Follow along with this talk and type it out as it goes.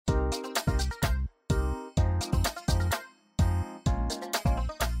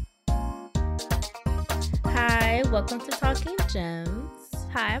welcome to Talking Gems.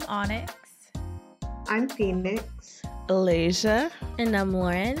 Hi, I'm Onyx. I'm Phoenix. Alasia. And I'm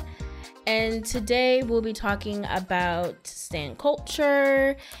Lauren. And today we'll be talking about stan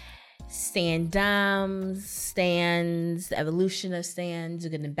culture, stands, the evolution of stands, the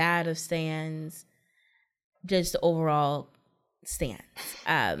good and bad of stands, just the overall stands.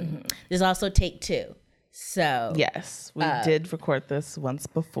 There's also take two. So Yes, we did record this once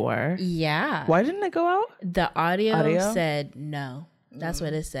before. yeah. Why didn't it go out? The audio said no. That's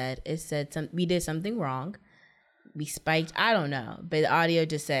what it said. It said we did something wrong. We spiked. I don't know. But the audio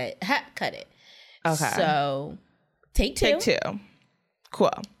just said, cut it. Okay. So take two. Take two. Cool.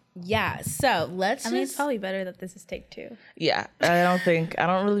 Yeah. So let's It's probably better that this is take two. Yeah. I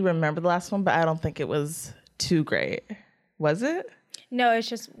don't really remember the last one, but I don't think it was too great. Was it? No, it's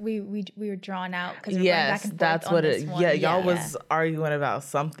just we were drawn out because we were going back and forth that's on what this it. one. Yeah, y'all was arguing about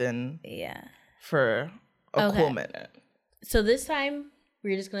something Yeah. for a cool minute. So this time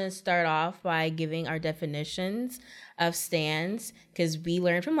we're just going to start off by giving our definitions of stands because we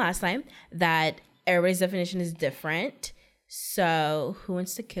learned from last time that everybody's definition is different. So who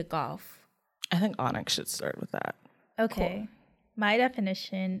wants to kick off? I think Onyx should start with that. Okay. Cool. My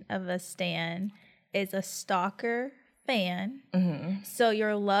definition of a stan is a stalker fan. Mm-hmm. So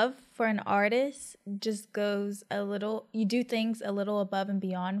your love for an artist just goes you do things a little above and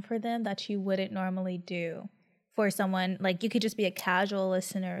beyond for them that you wouldn't normally do for someone. Like you could just be a casual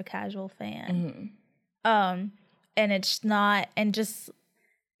listener, a casual fan. Mm-hmm. And it's not, and just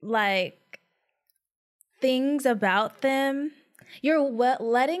like things about them, you're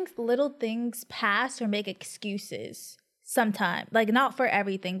letting little things pass or make excuses sometimes. Like not for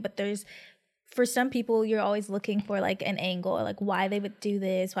everything, but for some people, you're always looking for like an angle, or like why they would do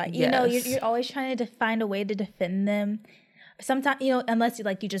this. Why you're always trying to find a way to defend them. Sometimes unless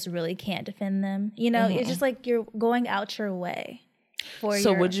you just really can't defend them. It's just like you're going out your way.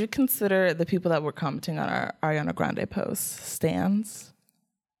 Would you consider the people that were commenting on our Ariana Grande posts stans?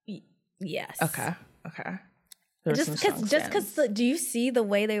 Yes. Okay. Just because do you see the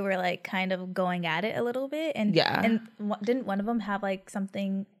way they were like kind of going at it a little bit? And didn't one of them have like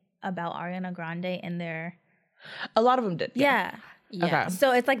something about Ariana Grande in there? A lot of them did. Yeah. Okay.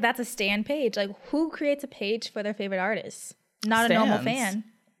 So it's like that's a stan page. Like who creates a page for their favorite artist? Not Stans. A normal fan.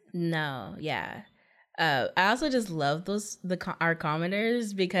 No. Yeah. I also just love our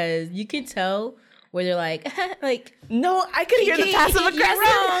commenters because you could tell where they're like no, I could hear the passive aggressive in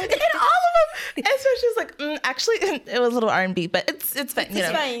all of them. And so she's like, actually, it was a little R&B, but it's fine. It's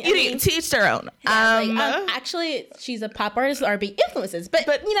fine. To each their own. Yeah, actually, she's a pop artist with R&B influences, but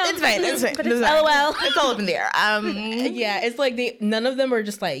it's fine. It's fine. But it's LOL. It's all up in the air. Yeah, it's like none of them are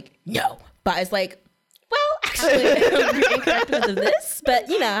just like no, but it's like, well, actually, I'm incorrect because of this, but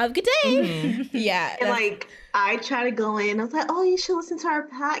have a good day. Mm-hmm. Yeah, and I try to go in. I was like, oh, you should listen to our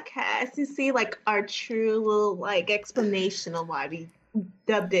podcast and see like our true little explanation of why we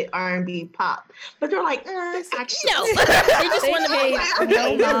dubbed it R&B pop. But they're like, actually, no. They just want to pay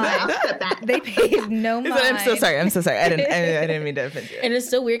no mind. They paid no mind. I'm so sorry. I didn't mean to offend you. And it's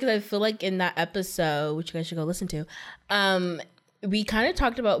so weird because I feel like in that episode, which you guys should go listen to, we kind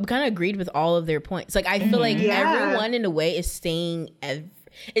of agreed with all of their points. Like I feel like everyone in a way is saying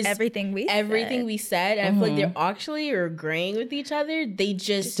everything we said, and I feel like they're actually agreeing with each other. They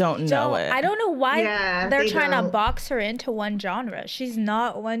just don't know it. I don't know why they're trying to box her into one genre. She's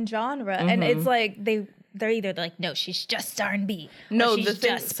not one genre, and it's like they're either like, no, she's just R&B. No, the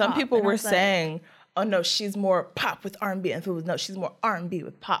thing some people were saying, oh no, she's more pop with R&B, and no, she's more R&B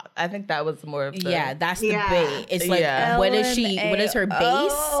with pop. I think that was more of the that's the bait. It's like what is she? What is her base?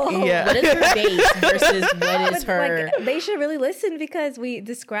 What is her base versus what is her? Like, they should really listen because we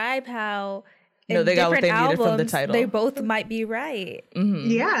describe how. They got what they needed from the title. They both might be right.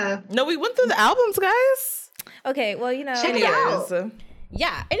 Mm-hmm. Yeah. No, we went through the albums, guys. Okay, well, check it out.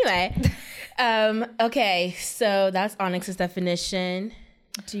 Yeah. Anyway, okay, so that's Onyx's definition.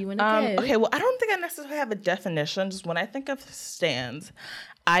 Do you want to give? Okay, well, I don't think I necessarily have a definition. Just when I think of stands,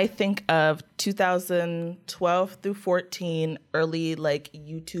 I think of 2012 through 14, early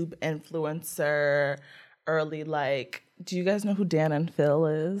YouTube influencer, early do you guys know who Dan and Phil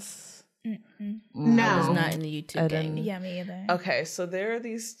is? No. I was not in the YouTube gang. Yeah, me either. Okay, so there are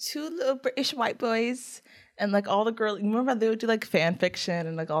these two little British white boys. And all the girls, you remember they would do fan fiction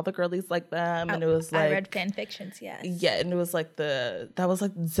and all the girlies like them, and it was I read fan fictions, yes. Yeah, and it was that was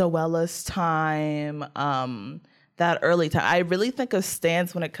Zoella's time, that early time. I really think of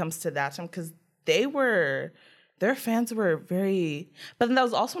stans when it comes to that time because they were their fans were very, but then that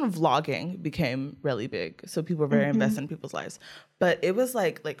was also when vlogging became really big. So people were very invested in people's lives. But it was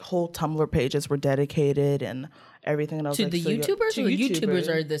like whole Tumblr pages were dedicated and everything. And I was to like, the YouTubers, or the YouTubers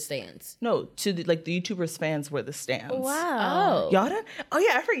are the stands? No, to the YouTubers' fans were the stands. Wow. Y'all didn't? Oh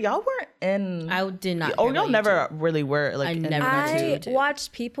yeah, I forgot y'all weren't in. I did not. Oh, y'all never really were like. I never. I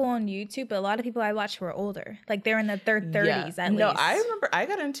watched people on YouTube, but a lot of people I watched were older. Like they're in their 30s at least. No, I remember I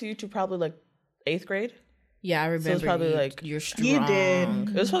got into YouTube probably like 8th grade. Yeah, I remember. So it was probably like you're strong. You did.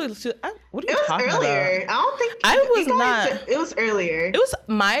 It was probably. What are you talking earlier. about? I don't think I was not. It was earlier. It was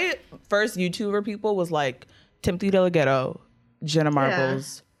my first YouTuber. People was like Timothy Delgado, Jenna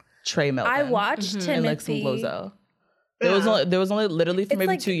Marbles, Trey Melvin. I watched Timothy and like some Lozo. There was only literally for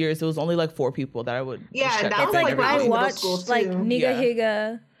maybe 2 years. There was only like 4 people that I would. Yeah, check that out was like I middle watched school, like too. Niga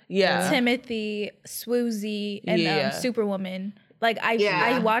Higa, Yeah. Timothy, Swoozy, and Superwoman. Like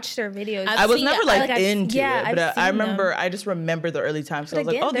I watched their videos. I was never into it, but I've I seen remember. them. I just remember the early times. So I was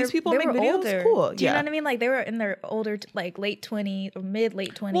again, like, oh, these people they make were videos. older. Cool. Do you know what I mean? Like they were in their older, like late 20s or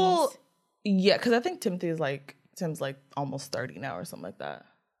late 20s. Well, yeah, because I think Tim's like almost 30 now or something like that.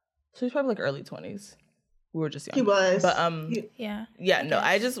 So he's probably like early 20s. We were just young. He was. But yeah. No,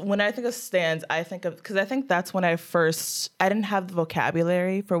 I just, when I think of stands, I think of, because I think that's when I didn't have the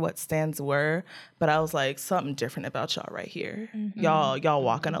vocabulary for what stands were, but I was like, something different about y'all right here. Y'all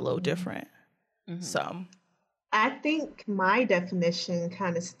walking a little different. So I think my definition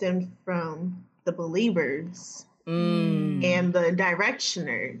kind of stemmed from the Believers and the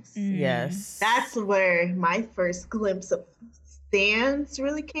Directioners. Yes. That's where my first glimpse of stands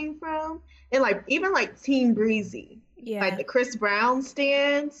really came from. And like even like Team Breezy, like the Chris Brown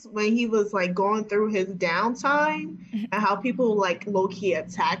stands when he was like going through his downtime, and how people like low key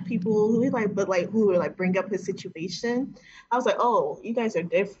attack people who would like bring up his situation. I was like, oh, you guys are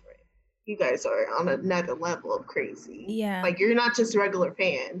different. You guys are on another level of crazy. Yeah, like you're not just regular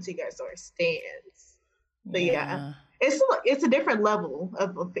fans. You guys are stands. But it's a different level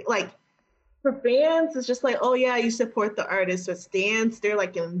of like. For fans, it's just like, oh yeah, you support the artist. But stands, they're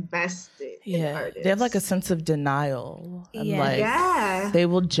like invested in artists. They have like a sense of denial. And like, they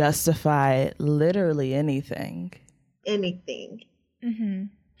will justify literally anything. Anything. Mm-hmm.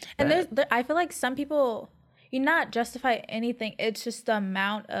 And I feel like some people, you not justify anything. It's just the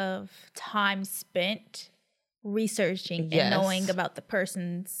amount of time spent researching and knowing about the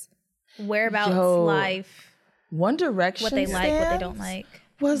person's whereabouts, life, One Direction, what they like, what they don't like.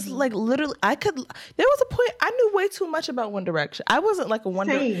 Was like literally, there was a point I knew way too much about One Direction. I wasn't like a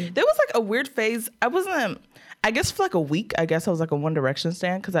there was like a weird phase. I guess for like a week, I was like a One Direction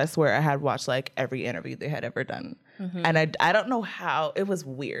stan, because I swear I had watched like every interview they had ever done. And I don't know how, it was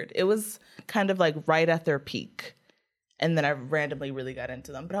weird. It was kind of like right at their peak. And then I randomly really got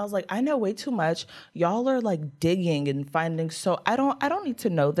into them. But I was like, I know way too much. Y'all are like digging and finding, so I don't need to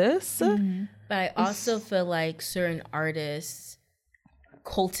know this. But I also feel like certain artists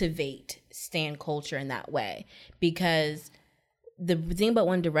cultivate stan culture in that way, because the thing about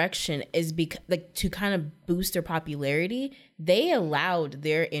One Direction is because like to kind of boost their popularity, they allowed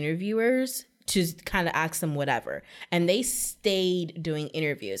their interviewers to kind of ask them whatever, and they stayed doing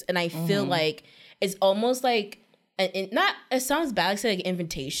interviews. And I feel like it's almost like it sounds bad to say like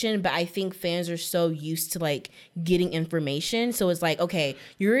invitation, but I think fans are so used to like getting information, so it's like, okay,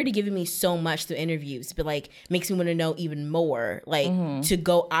 you're already giving me so much through interviews, but like makes me want to know even more, like to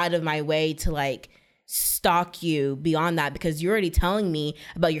go out of my way to like stalk you beyond that, because you're already telling me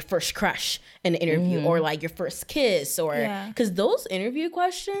about your first crush in an interview or like your first kiss, or because those interview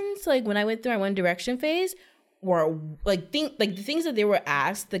questions, like when I went through my One Direction phase, were like the things that they were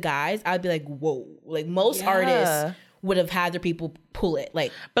asked, the guys, I'd be like, whoa, like most artists would have had their people pull it,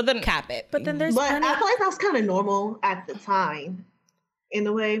 like, but then cap it. But then there's I feel like that was kind of normal at the time, in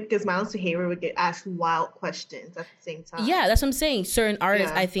a way, because Miles Hayward would get asked wild questions at the same time. Yeah, that's what I'm saying. Certain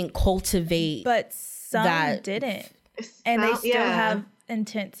artists, I think, cultivate, but some didn't, and they still have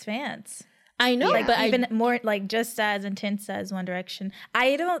intense fans. I know, but even more, like just as intense as One Direction.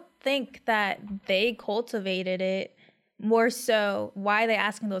 I don't think that they cultivated it. More so, why are they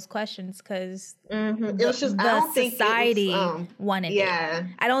asking those questions? Because it was just the society wanted it.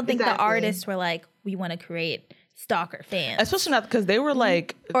 I don't think the artists were like, we want to create stalker fans. Especially not because they were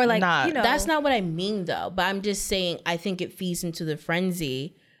like, or like, not. you know, that's not what I mean though. But I'm just saying, I think it feeds into the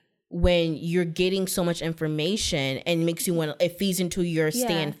frenzy when you're getting so much information and makes you want to, it feeds into your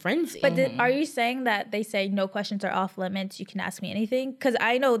stan frenzy. But are you saying that they say no questions are off limits, you can ask me anything? Because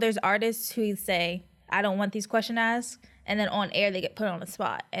I know there's artists who say, I don't want these questions asked, and then on air they get put on the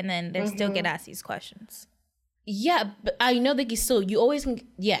spot, and then they still get asked these questions. Yeah, but I know that you always can,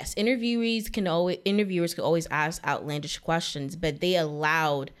 yes, interviewers can always ask outlandish questions, but they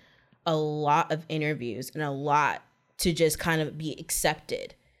allowed a lot of interviews and a lot to just kind of be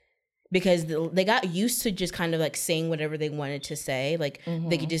accepted because they got used to just kind of like saying whatever they wanted to say. Like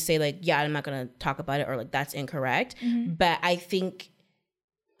they could just say like, yeah, I'm not going to talk about it, or like that's incorrect. But I think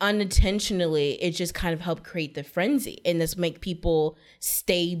unintentionally it just kind of helped create the frenzy and this make people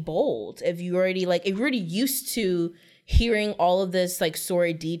stay bold. If you're already used to hearing all of this like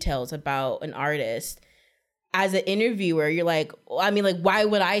sordid details about an artist, as an interviewer you're like, I mean, like, why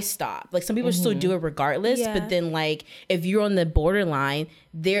would I stop? Like, some people still do it regardless, but then like if you're on the borderline,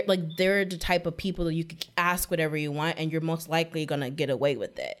 they're the type of people that you could ask whatever you want and you're most likely gonna get away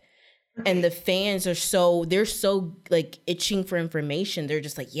with it. And the fans are so like itching for information. They're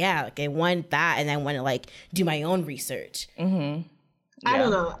just like, yeah, like I want that, and I want to like do my own research. I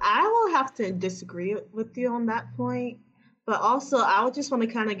don't know. I will have to disagree with you on that point. But also, I would just want to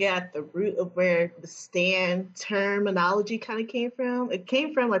kind of get at the root of where the stan terminology kind of came from. It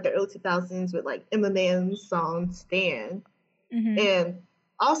came from like the early 2000s with like Eminem's song Stan. And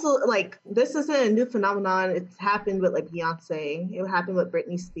also, like, this isn't a new phenomenon. It's happened with, like, Beyonce. It happened with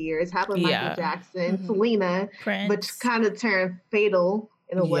Britney Spears. It happened with Michael Jackson, Selena, Prince. which kind of turned fatal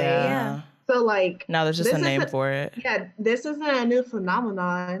in a way. Yeah. So, like... Now there's just a name for it. Yeah, this isn't a new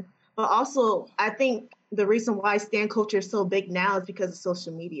phenomenon. But also, I think the reason why stan culture is so big now is because of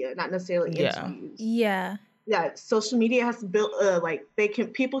social media, not necessarily interviews. Yeah. Yeah, social media has built,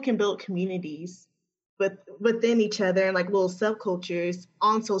 people can build communities within each other and like little subcultures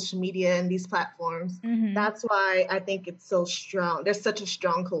on social media and these platforms. That's why I think it's so strong. There's such a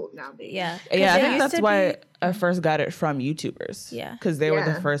stronghold nowadays. Yeah, I think that's why I first got it from YouTubers. Yeah, because they were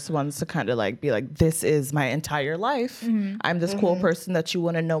the first ones to kind of like be like, this is my entire life. I'm this cool person that you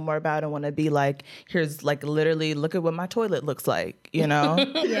want to know more about and want to be like, here's like literally look at what my toilet looks like, you know?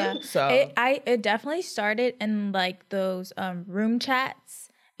 So it definitely started in like those room chats.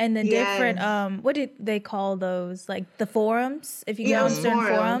 And then different, what did they call those? Like the forums, if you go on certain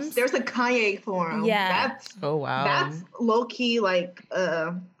forums. There's a Kanye forum. Yeah. That's low-key like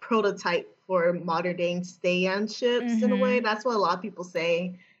a prototype for modern day stanships in a way. That's what a lot of people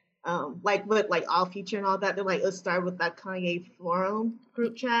say. Like with like All Future and all that, they're like, let's start with that Kanye forum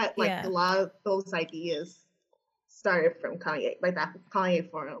group chat. Like a lot of those ideas started from Kanye, like that Kanye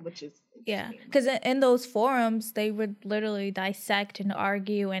forum, which is because in those forums they would literally dissect and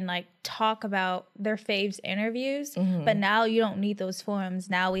argue and like talk about their faves interviews. But now you don't need those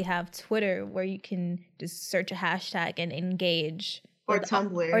forums. Now we have Twitter where you can just search a hashtag and engage. Or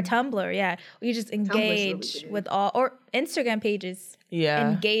Tumblr. Or Tumblr, yeah. You just engage with all, or Instagram pages. Yeah.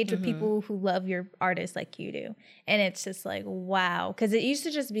 Engage with people who love your artist like you do. And it's just like, wow. Because it used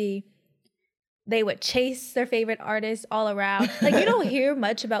to just be, they would chase their favorite artists all around. Like, you don't hear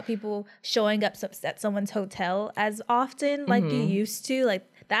much about people showing up at someone's hotel as often like you used to.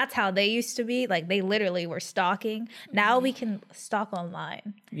 Like, that's how they used to be. Like, they literally were stalking. Now we can stalk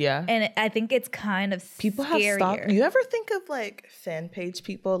online. Yeah. And I think it's kind of people scarier. Have stalked. You ever think of, like, fan page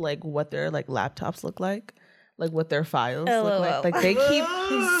people, like, what their, like, laptops look like? Like, what their files look like? Like, they keep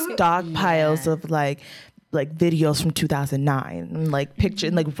stockpiles of, like videos from 2009 and like picture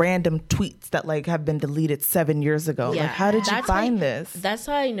and like random tweets that like have been deleted 7 years ago. Like, how did you find this? That's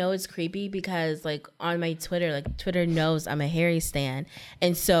how I know it's creepy, because like on my Twitter, like Twitter knows I'm a Harry stan,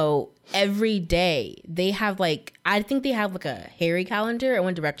 and so every day they have like, I think they have like a Harry calendar or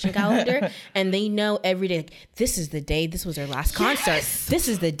One Direction calendar, and they know every day, like, this is the day this was their last concert. This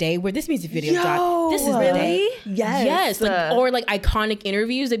is the day where this music video dropped. This is the day. Yes. Like, or like iconic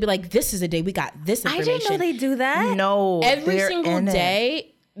interviews. They'd be like, this is the day we got this information. I didn't know they do that. No, every single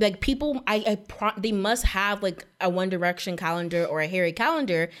day. Like, people, they must have like a One Direction calendar or a Harry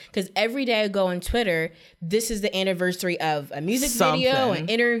calendar, because every day I go on Twitter, this is the anniversary of a music video, an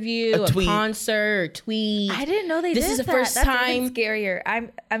interview, a concert, or tweet. I didn't know they did that. This is the first time. That's even scarier.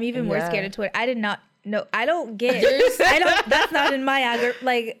 I'm even more scared of Twitter. I did not know. I don't get. That's not in my algorithm.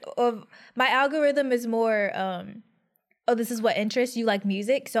 Like, my algorithm is more. This is what interests you, like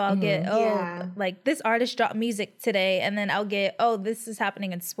music. So I'll get, like this artist dropped music today. And then I'll get, this is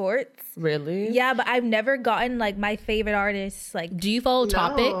happening in sports. Really? Yeah, but I've never gotten like my favorite artists. Like, do you follow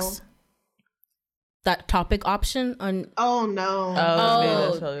topics? That topic option on? Oh, no.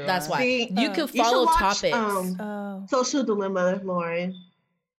 That's why. See, you can follow topics. Social Dilemma, Lauren.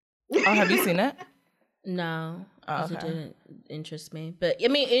 Have you seen it? No. It didn't interest me, but I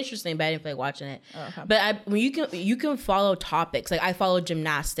mean, interesting, but I didn't feel like watching it. But you can follow topics. Like, I follow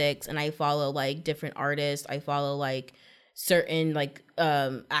gymnastics, and I follow like different artists. I follow like certain like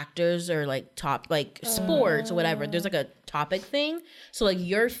actors or like top like sports or whatever. There's like a topic thing. So like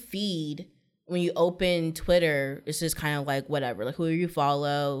your feed when you open Twitter, it's just kind of like whatever, like who you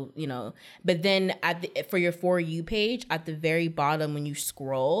follow, you know. But then for your For You page, at the very bottom when you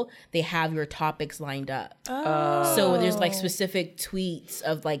scroll, they have your topics lined up. Oh. So there's like specific tweets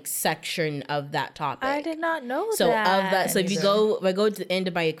of like section of that topic. I did not know that. So of that, so if I go to the end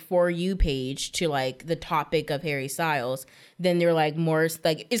of my For You page to like the topic of Harry Styles, then they're like more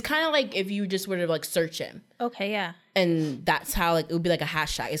like, it's kind of like if you just were to like search him. Okay, yeah. And that's how like it would be like a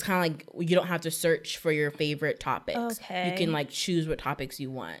hashtag. It's kind of like you don't have to search for your favorite topics. Okay. You can like choose what topics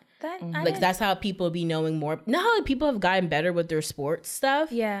you want. Like that's how people be knowing more. Now how like, people have gotten better with their sports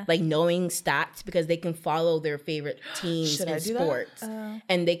stuff. Yeah. Like knowing stats because they can follow their favorite teams in sports.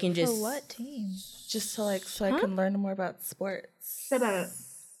 And they can just for what team? Just so like I can learn more about sports. Shut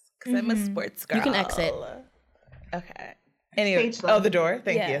Because I'm a sports girl. You can exit. Okay. Anyway, the door.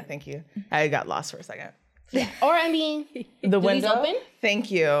 Thank you. I got lost for a second. Yeah. Or I mean, the window open? Thank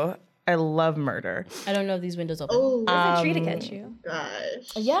you. I love murder. I don't know if these windows open. Oh, there's a tree to catch you.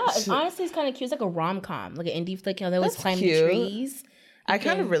 Gosh. Yeah, honestly, it's kind of cute. It's like a rom-com, like an indie flick. You know, they always climb the trees. I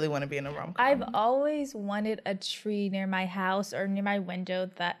kind of really want to be in a rom-com. I've always wanted a tree near my house or near my window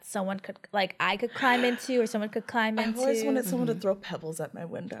that someone could, like, I could climb into or someone could climb into. I've always wanted someone to throw pebbles at my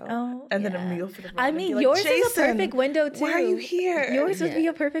window. And then a meal for the road. I mean, yours is a perfect window, too. Why are you here? Yours would be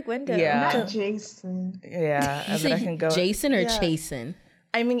a perfect window. Yeah. Not Jason. Yeah. And then I can go. Jason or Chasen?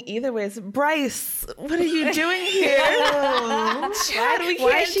 I mean, either way, it's Bryce. What are you doing here? Chad, we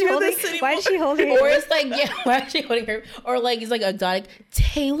can't do this anymore. Why is she holding her? Or it's like, why is she holding her? Or like, it's like exotic.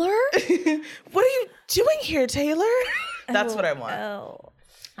 Taylor? What are you doing here, Taylor? That's what I want. Oh.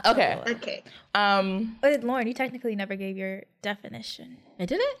 Okay. But Lauren, you technically never gave your definition. I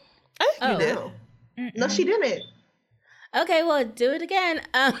did it? I think you did. No. No, she didn't. Okay, well, do it again.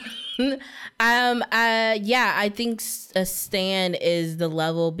 Yeah, I think a stan is the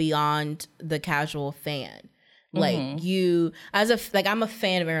level beyond the casual fan. Like I'm a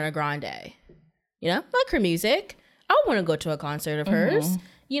fan of Ariana Grande. You know, like her music. I want to go to a concert of hers.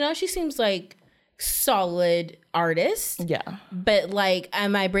 You know, she seems like solid artist. Yeah. But like,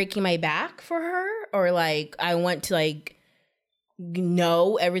 am I breaking my back for her, or like I want to like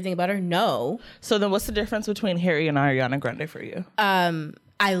know everything about her? No. So then what's the difference between Harry and Ariana Grande for you?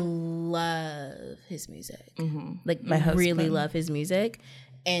 I love his music. Like My husband. really love his music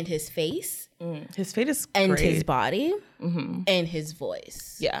and his face. His face is great. And his body and his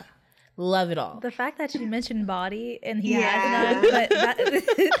voice. Yeah. Love it all. The fact that you mentioned body and he has none, but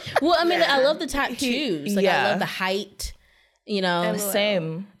that well, I mean, I love the tattoos. Like I love the height, you know.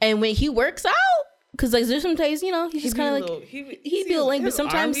 Same. And when he works out, because like there's some days, you know, he's just kind of like he be a link, but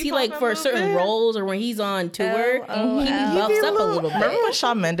sometimes he like for certain roles or when he's on tour, he buffs up a little bit. Remember when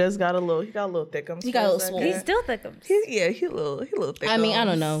Shawn Mendes got a little thickums? He got a little swole. he's still thickums. He a little thickums. I mean, I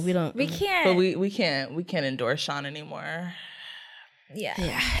don't know. We can't. But we can't endorse Shawn anymore.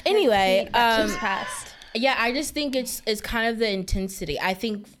 Yeah. Anyway, just passed. yeah, I just think it's kind of the intensity. I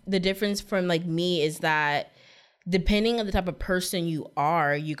think the difference from like me is that depending on the type of person you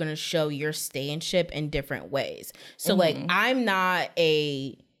are, you're going to show your stanship in different ways. So like, I'm not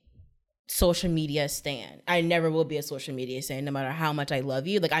a social media stan. I never will be a social media stan, no matter how much I love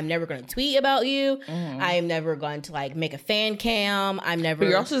you. Like, I'm never going to tweet about you. I am never going to like make a fan cam. But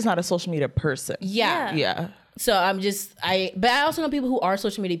you're also just not a social media person. Yeah. So but I also know people who are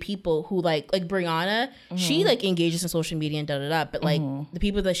social media people who like Brianna, she like engages in social media and but like the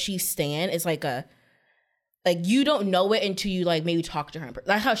people that she stan is like you don't know it until you like maybe talk to her in person.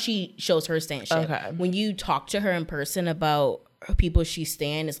 That's how she shows her stanship. Okay. When you talk to her in person about people she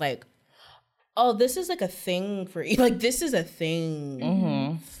stan, it's like, oh, this is like a thing for you. Like this is a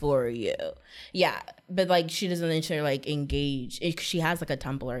thing for you. Yeah. But like she doesn't necessarily like engage. She has like a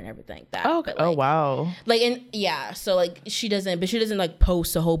Tumblr and everything. Okay. Oh wow. Like so like she doesn't like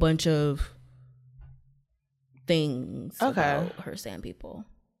post a whole bunch of things about her stan people.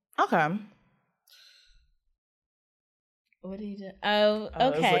 Okay. What did you do? Oh,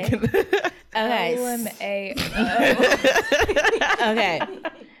 okay. Okay. Okay.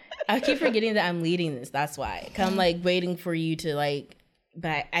 I keep forgetting that I'm leading this. That's why. I'm like waiting for you to like,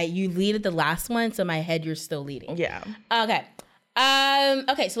 but you leaded the last one, so in my head you're still leading. Yeah. Okay.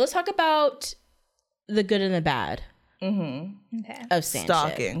 Okay. So let's talk about the good and the bad. Of stanship.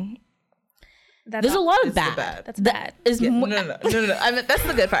 Stalking. There's a lot of bad. That's bad. No. I mean, that's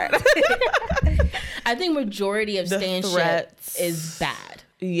the good part. I think majority of stanship is bad.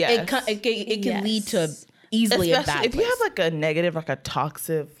 Yes. It can lead to easily Especially a bad if place. you have like a negative, like a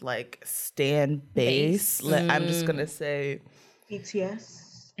toxic, like stan base. I'm just gonna say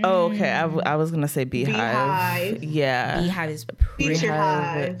BTS. Oh, okay. I was gonna say Beehive. Yeah, Beehive is Future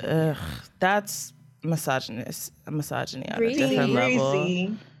Hive. Ugh, that's misogynist. Misogyny on Breezy. a different level.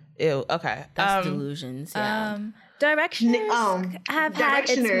 Breezy. Ew. Okay. that's delusions. Yeah. Directioners have had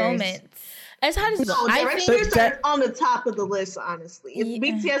its Directioners. moments. As hot as No, I Directioners think, are on the top of the list, honestly. It's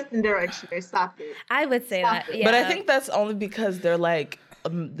BTS and Directioners. Stop it. I would say Stop that. it. Yeah. But I think that's only because they're like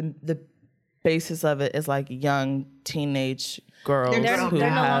the basis of it is like young teenage girls They're who they're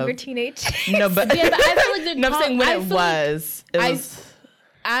no have longer teenage. no, but yeah, but I feel like they're no, I'm saying when I it feel like was. It was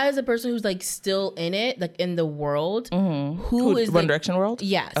as a person who's like still in it, like in the world, who is One like, Direction world.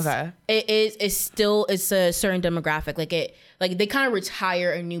 Yes. Okay. It's still a certain demographic. Like they kind of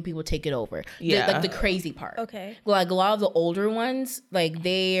retire and new people take it over. Yeah. Like the crazy part. Okay. Like a lot of the older ones, like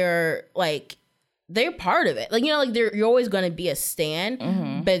they're part of it. Like, you know, like you're always going to be a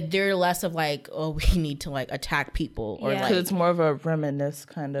stan, but they're less of like, oh, we need to like attack people or Yeah. like. Because it's more of a reminisce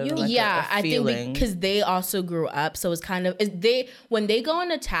kind of. Like Yeah, a I feeling. think because they also grew up, so it's kind of when they go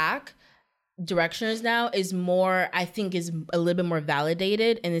and attack. Directioners now is more, I think, is a little bit more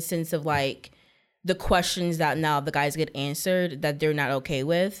validated in the sense of like the questions that now the guys get answered that they're not okay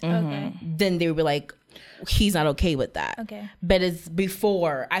with. Okay. Then they would be like, he's not okay with that. Okay. But it's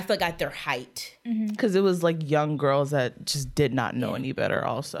before, I feel like at their height. Because it was like young girls that just did not know any better.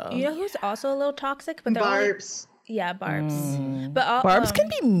 Also, You know who's also a little toxic, but they're only, Barbs. yeah, Barbs. But all, Barbs can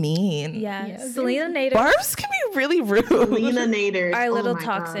be mean. yeah, Selena Nader Barbs can be really rude. Lena Naders. are a Oh little my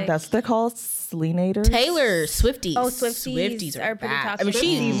toxic. That's what they're called, Selenators. Taylor, Swifties. Oh, Swifties are pretty bad. toxic. I mean,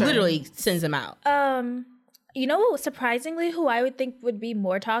 she Swifties are- literally sends them out. You know, surprisingly, who I would think would be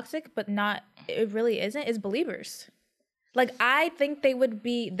more toxic, but not, it really isn't, is Believers. Like, I think they would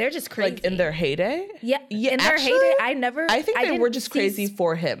be, they're just crazy. Like in their heyday. yeah, Yeah, in their actually, heyday, I think they didn't were just see crazy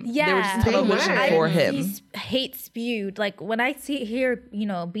for him. Yeah, They were just They television were. for I him. didn't see hate spewed. Like when I hear, you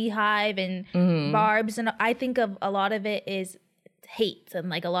know, Beehive and Mm-hmm. Barbs, and I think of a lot of it is hate, and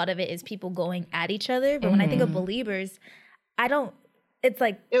like a lot of it is people going at each other. But when I Mm-hmm. think of Believers, I don't. It's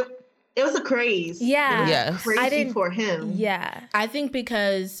like, It was a craze. Yeah. It was Yes. crazy I didn't- for him. yeah, I think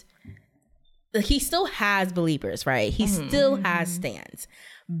because he still has believers, right? He still has stands.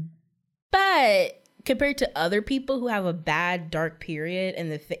 But compared to other people who have a bad dark period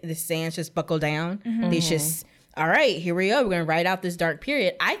and the stands just buckle down, they just, all right, here we go. We're going to ride out this dark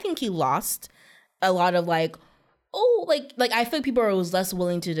period. I think he lost a lot of like, like I feel like people are less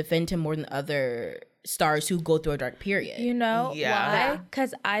willing to defend him more than other stars who go through a dark period. you know Yeah. why?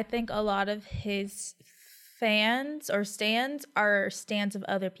 Because I think a lot of his fans or stands are stands of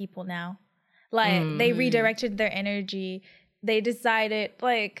other people now. Like they redirected their energy. They decided,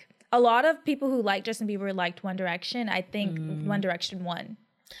 like, a lot of people who like Justin Bieber liked One Direction. I think One Direction won.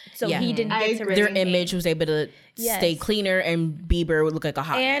 So Yeah. he didn't I get to agree. Their really image was able to Yes. stay cleaner, and Bieber would look like a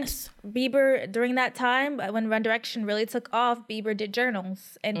hot And mess. Bieber, during that time, when One Direction really took off, Bieber did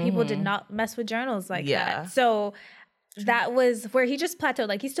journals. And people did not mess with journals like Yeah. that. So that was where he just plateaued.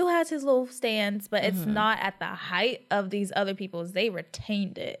 Like, he still has his little stands, but it's not at the height of these other people's. They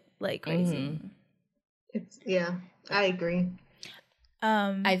retained it like crazy. Yeah, I agree.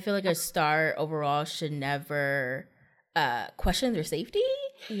 I feel like a star overall should never question their safety.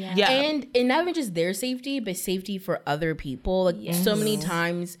 Yeah. Yeah. And not even just their safety, but safety for other people. Like so many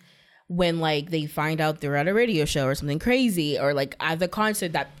times when like they find out they're at a radio show or something crazy, or like at the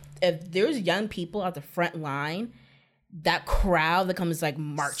concert, that if there's young people at the front line, that crowd that comes like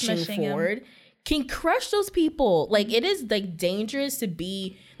marching Smushing 'em. forward can crush those people. Like it is like dangerous to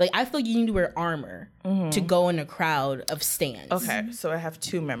be like, I feel like you need to wear armor to go in a crowd of stands. Okay, so I have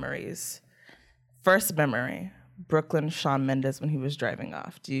two memories. First memory, Brooklyn Shawn Mendes when he was driving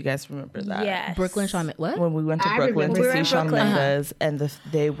off. Do you guys remember that? Yes. Brooklyn Shawn, what? When we went to I Brooklyn remember to We were see in Shawn Brooklyn. Mendes, and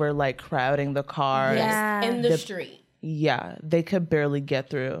they were like crowding the cars. Yeah. In the street. Yeah, they could barely get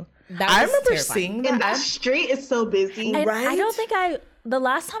through. That I was remember terrifying. seeing And that. that street is so busy. And Right? I don't think the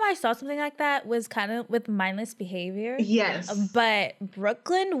last time I saw something like that was kind of with Mindless Behavior. Yes. But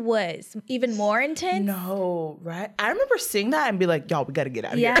Brooklyn was even more intense. No, right? I remember seeing that and be like, y'all, we gotta get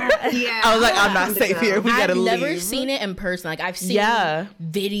out of Yeah. here. Yeah. I was like, I'm not safe here. We gotta I've leave. never seen it in person. Like I've seen Yeah.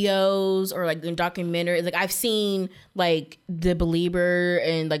 videos or like in documentaries. Like I've seen like the Belieber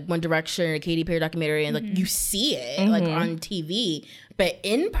and like One Direction or Katy Perry documentary, and like you see it like on TV. But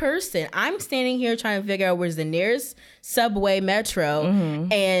in person, I'm standing here trying to figure out where's the nearest subway, metro,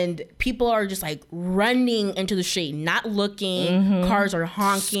 and people are just like running into the street, not looking. Cars are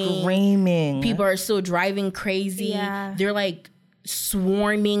honking. Screaming. People are still driving crazy. Yeah. They're like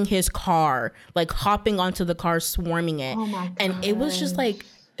swarming his car, like hopping onto the car, swarming it. Oh my and God. it was just like,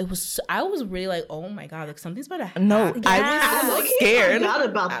 I was really like, oh my God, like something's about to happen. No, I was scared. I forgot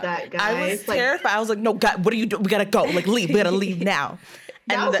about that, guys. I was terrified. I was like, no, God, what are you doing? We gotta go. Like, leave. We gotta leave now.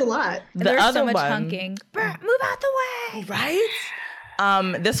 That was a lot. There was other so much one, hunking. Move out the way. Right?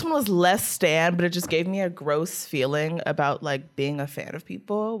 This one was less stan, but it just gave me a gross feeling about like being a fan of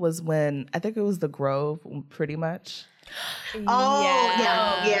people. Was when I think it was The Grove, pretty much. Oh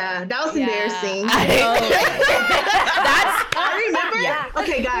yeah, that was embarrassing. I remember. Yeah.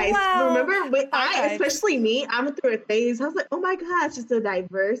 Okay, guys, remember when especially me, I went through a phase. I was like, oh my gosh, it's a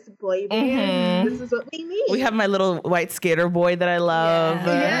diverse boy band. This is what we need. We have my little white skater boy that I love.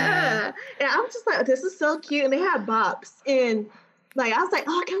 Yeah, and I'm just like, this is so cute, and they had bops, and like I was like,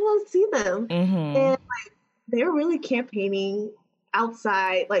 oh, I kind of want to see them, and like they were really campaigning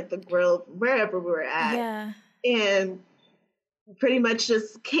outside, like the Grove, wherever we were at. Yeah. And pretty much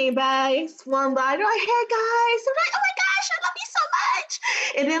just came by, swung by. They're like, hey guys. I'm like, oh my gosh, I love you so much.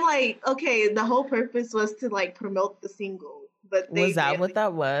 And then like, okay, the whole purpose was to like promote the single. But Was that what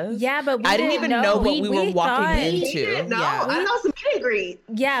that was? Yeah, but I didn't even know what we were walking into. No, I thought it was a meet and greet.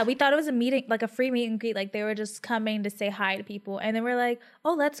 Yeah, we thought it was a meeting, like a free meet and greet. Like they were just coming to say hi to people. And then we're like,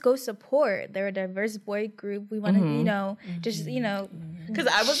 oh, let's go support. They're a diverse boy group. We want to, you know, just, you know, because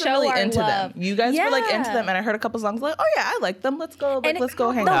I wasn't show really our into love. them. You guys were like into them, and I heard a couple songs like, oh yeah, I like them. Let's go. Like, let's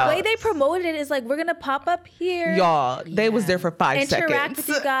go hang out. The way they promoted it is like, we're gonna pop up here, y'all. They was there for 5 interact seconds.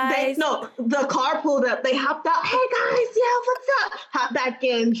 with you guys. The car pulled up. They hopped out. Hey guys, yeah, what's up? Hopped back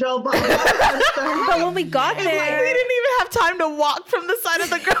in, drove on. But when we got there, we didn't even have time to walk from the side of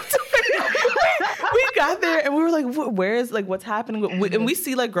the Grove to we got there and we were like, where is, like, what's happening? And we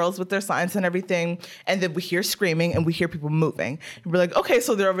see like girls with their signs and everything, and then we hear screaming and we hear people moving. And we're like, okay,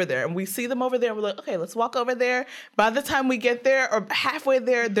 so they're over there, and we see them over there, and we're like, okay, let's walk over there. By the time we get there, or halfway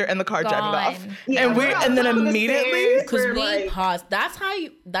there, they're in the car driving off. Yeah, and then immediately, because we like, paused.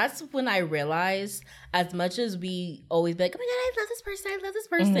 That's when I realized, as much as we always be like, oh my God, I love this person, I love this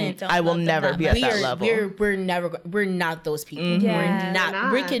person. I will never be at that level. We're not those people. Yeah. We're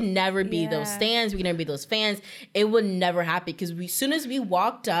not. We can never be those stans. We can never be those fans. It would never happen, because as soon as we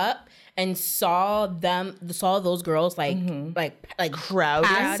walked up and saw those girls like crowd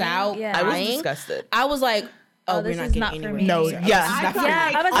pass out, I was disgusted. I was like, oh, this we're not is getting not for anywhere. me. No, else.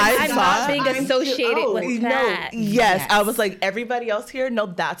 yeah. I was like, I'm not being associated with that. Yes, I was like, everybody else here, no,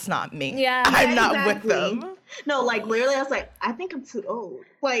 that's not me. Yeah. I'm not with them. No, like literally, I was like, I think I'm too old.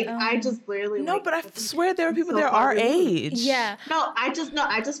 Like I just literally. No, like, but I swear there are people there our age. Yeah. No, I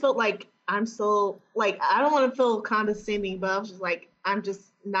just felt like I'm so like I don't want to feel condescending, but I was just like I'm just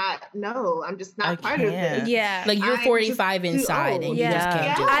not. No, I'm just not part of this. Yeah. Like you're 45 inside and you just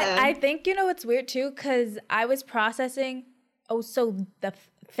can't do it. I think, you know, it's weird too, because I was processing, so the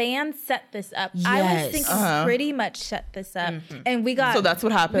fans set this up. Yes. I was thinking pretty much set this up. And we got, so that's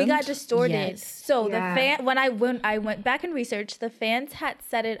what happened. We got distorted. Yes. So the fan, when I went back and researched, the fans had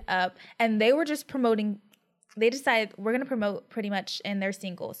set it up and they were just promoting. They decided we're going to promote pretty much in their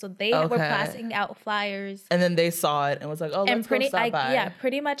single. So they were passing out flyers. And then they saw it and was like, oh, let's go stop by. Yeah,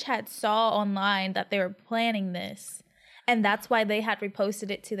 pretty much had saw online that they were planning this. And that's why they had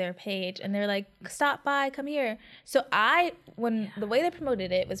reposted it to their page. And they're like, stop by, come here. So when the way they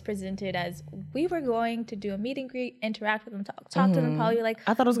promoted it was presented as, we were going to do a meet and greet, interact with them, talk to them, probably like.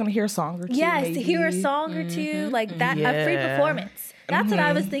 I thought I was going to hear a song or two. Yes, maybe. hear a song or two, like that, a free performance. That's what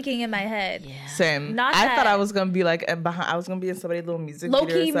I was thinking in my head. Yeah. Same. I thought I was gonna be like behind. I was gonna be in somebody's little music Low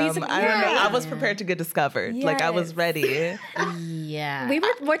video key or something. music. I don't know. I was prepared to get discovered. Like I was ready. Yeah. We were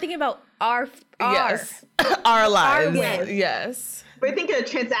more thinking about our yes, our lives. lives. Yes. We're thinking of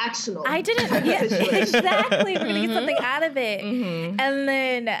transactional. I didn't. Yeah, exactly. We're gonna get something out of it. And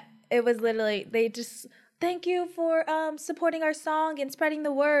then it was literally they just. Thank you for supporting our song and spreading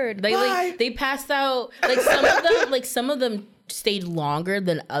the word. They passed out some of them stayed longer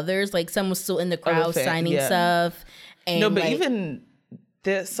than others. Like some was still in the crowd signing stuff. And no, but even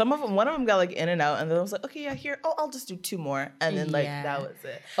some of them, one of them got like in and out, and then I was like, okay, yeah, here. Oh, I'll just do 2 more, and then like that was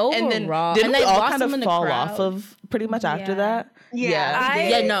it. Overall, and then didn't we all kind of fall off of pretty much after that?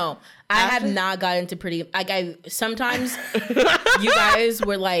 No. I have not gotten to pretty. Like I sometimes, you guys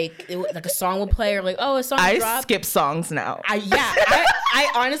were like a song will play or like a song. I skip songs now.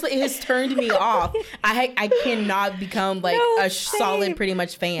 I honestly, it has turned me off. I cannot become like solid pretty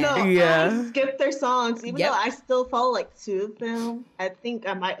much fan. No, I skip their songs even though I still follow like 2 of them. I think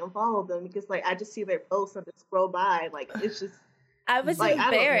I might unfollow them because like I just see their posts and just scroll by. Like it's just. I was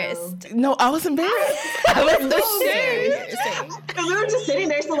embarrassed. No, I was embarrassed. I was ashamed. Because we were just sitting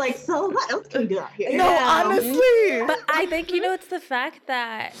there, so what else can we do out here? No, honestly. But I think, it's the fact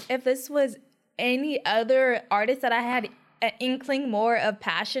that if this was any other artist that I had an inkling more of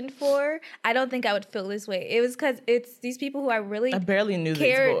passion for, I don't think I would feel this way. It was because it's these people who I barely knew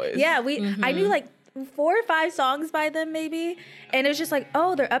these boys. Yeah, I knew 4 or 5 songs by them maybe, and it was just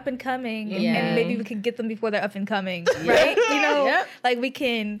they're up and coming, and maybe we could get them before they're up and coming, right? We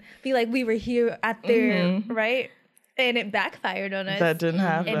can be we were here at their right, and it backfired on us. That didn't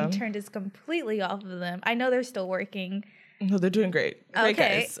happen, and turned us completely off of them. I know they're still working. No, they're doing great. Great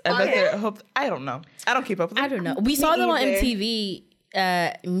guys. I don't know. I don't keep up with them. I don't know. We saw them on MTV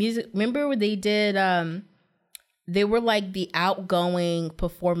music. Remember when they did? They were the outgoing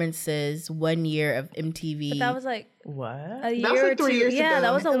performances one year of MTV. But that was what? A year or 3 years ago. Yeah,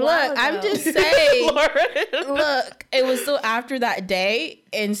 that was a while ago. I'm just saying. Look, it was still after that day,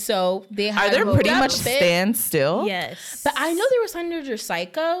 and so they had. Are they pretty much stand still? Yes, but I know they were signed under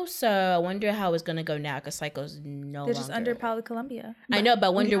Psycho, so I wonder how it's gonna go now because Psycho's no longer. They're just under probably Columbia. I know, but I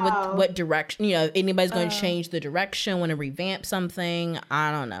wonder what direction. If anybody's gonna change the direction, want to revamp something.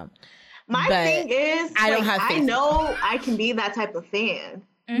 I don't know. My thing is, I don't have faith. I know I can be that type of fan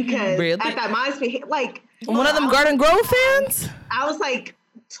because at that MySpace, one of them Garden Grove fans. I was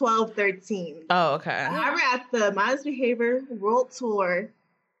 12, 13. Oh, okay. I remember at the Mindless Behavior World Tour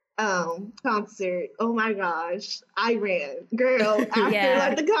concert. Oh my gosh, I ran, girl,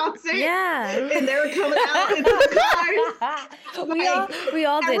 after the concert. Yeah, and they were coming out into the cars. we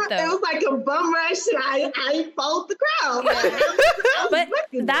all did though. It was a bum rush, and I followed the crowd. But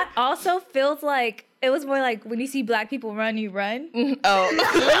that also feels like it was more when you see black people run, you run. Oh,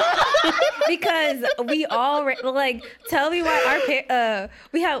 because we all tell me why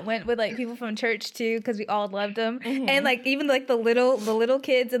we went with people from church too because we all loved them, and even the little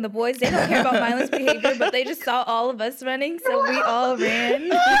kids and the boys, they don't care about mindless behavior, but they just saw all of us running, so we all ran.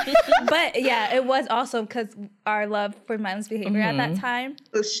 But yeah, it was also because our love for mindless behavior at that time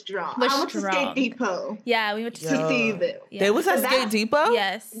was strong. I went to Skate Depot. Yeah, we went to see them. They was at Skate Depot.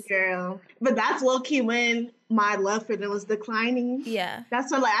 Yes, girl. But that's low-key when my love for them was declining. Yeah.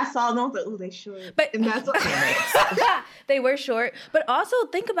 That's when I saw them, I was like, oh, they short. But and that's what they were short. But also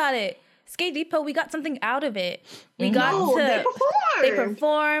think about it. Skate Depot, we got something out of it. They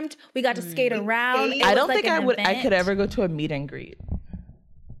performed. We got to skate around. I don't think I could ever go to a meet and greet.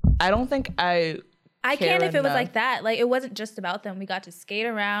 I don't think I can if it was like that. It wasn't just about them. We got to skate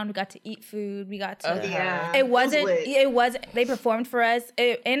around. We got to eat food. We got to. It wasn't. They performed for us,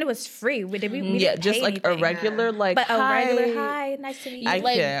 and it was free. We didn't just pay anything. A regular but a regular hi, nice to meet you. I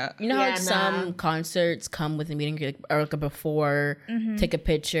can't. You know how some concerts come with a meet and greet or a before, take a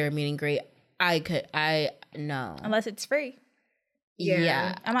picture, meet and greet. No. Unless it's free.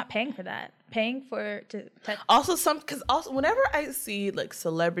 Yeah. I'm not paying for that. Also whenever I see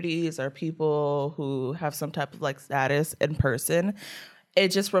celebrities or people who have some type of status in person, it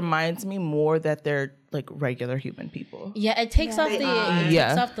just reminds me more that they're regular human people. Yeah, it takes off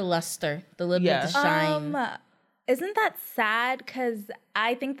the luster, the little bit of shine. Isn't that sad? Because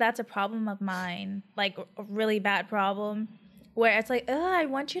I think that's a problem of mine, a really bad problem, where it's I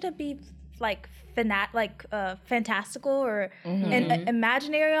want you to be fantastical or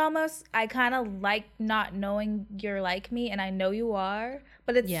imaginary almost. I kind of like not knowing you're like me, and I know you are,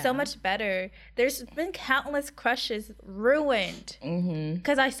 but it's so much better. There's been countless crushes ruined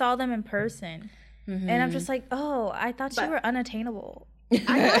because I saw them in person, and I'm just oh, I thought you were unattainable.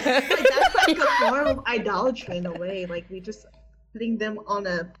 That's a form of idolatry in a way. We just putting them on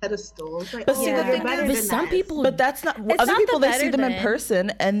a pedestal. It's but see, the thing is, some people, but that's not. Other people, they see them in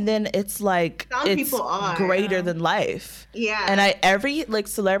person, and then it's some people are greater than life. Yeah. And every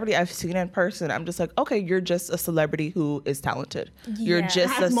celebrity I've seen in person, I'm just okay, you're just a celebrity who is talented. Yeah. You're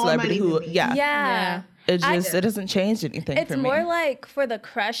just a celebrity who, yeah. It doesn't change anything for me. It's more for the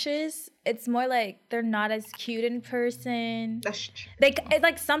crushes, it's more they're not as cute in person. That's true.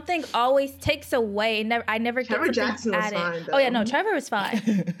 It's something always takes away. I never Trevor get Jackson was at fine, it. though. Oh yeah, no, Trevor was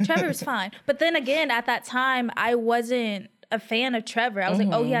fine. Trevor was fine. But then again, at that time, I wasn't a fan of Trevor. I was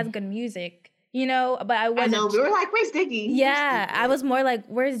oh, he has good music, but I wasn't. I know, we were where's Diggy? Yeah, I was more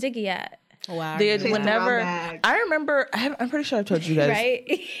where's Diggy at? Wow. I remember, I'm pretty sure I've told you guys.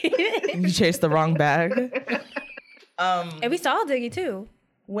 Right? You chased the wrong bag. And we saw Diggy too.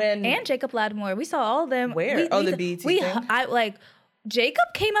 And Jacob Ladmore. We saw all of them. Where? The BET thing?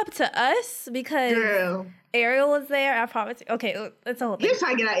 Jacob came up to us because Ariel was there. I promise you. Okay, that's the whole thing. He was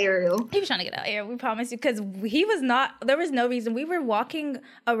trying to get out Ariel. He was trying to get out Ariel. We promise you. Because he was not, there was no reason. We were walking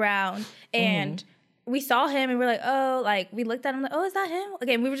around and we saw him and we're like, oh, like we looked at him like, oh, is that him?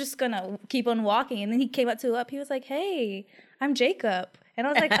 Okay, and we were just gonna keep on walking, and then he came up to us. He was like, hey, I'm Jacob. And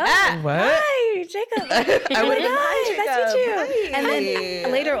I was like, oh, what? Hi, Jacob. I would have hi, nice to meet you. Hi. And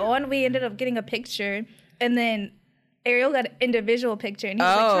then later on, we ended up getting a picture, and then Ariel got an individual picture, and he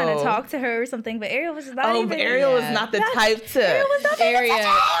was like trying to talk to her or something, but Ariel was not even. Ariel was not the type to. Ariel was not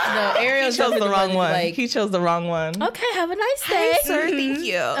Ariel he chose the wrong one. Like, he chose the wrong one. Okay, have a nice day. Hi, sir. Thank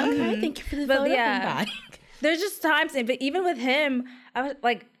you. Okay, thank you for the But photo. yeah, there's just times, but even with him, I was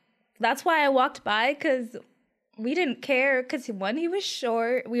like, that's why I walked by, because we didn't care, because one, he was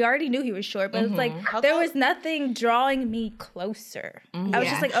short. We already knew he was short, but it's like there was nothing drawing me closer. I was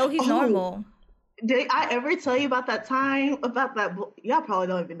just like, oh, he's normal. Did I ever tell you about that time about that? Y'all probably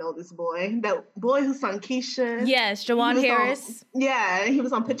don't even know this boy. That boy who sung Keisha. Yes, Jawan Harris. He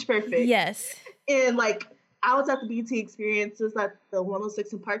was on Pitch Perfect. Yes. And like, I was at the BT Experience. It was at the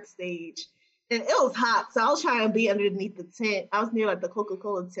 106 and Park stage, and it was hot. So I was trying to be underneath the tent. I was near like the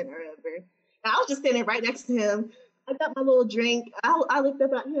Coca-Cola tent or whatever. And I was just standing right next to him. I got my little drink. I looked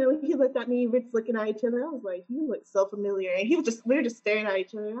up at him. He looked at me. We're just looking at each other. I was like, you look so familiar. And we were just staring at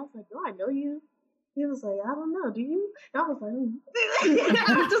each other. And I was like, oh, I know you. He was like, I don't know. Do you? And I was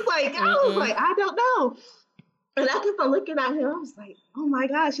like, I don't know. And I kept on looking at him. I was like, oh my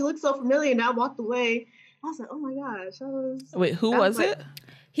gosh, you look so familiar. And I walked away. I was like, oh my gosh. Wait, who was it?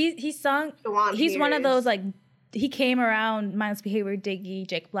 He sung. He's one of those like. He came around Mindless Behavior, Diggy,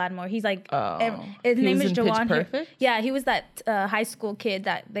 Jake Bladmore. He's like, his name is Jawan Harris. Yeah, he was that high school kid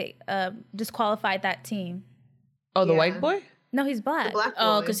that they disqualified that team. Oh, the white boy? No, he's black.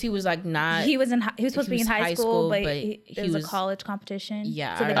 Oh, because he was like not. He was supposed to be in high school, but it was a college competition.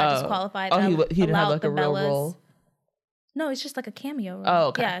 Yeah, so they got disqualified. Oh, he didn't have like a real role. No, it's just like a cameo role. Oh,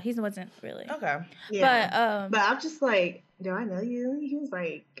 okay. Yeah, he wasn't really. Okay. Yeah. But I'm just like, do I know you? He was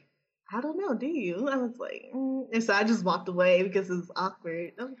like, I don't know, do you? I was like, and so I just walked away because it was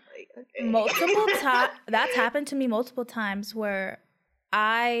awkward. I was like, okay. Multiple times. That's happened to me multiple times where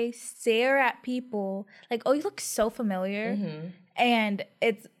I stare at people like, oh, you look so familiar. Mm-hmm. And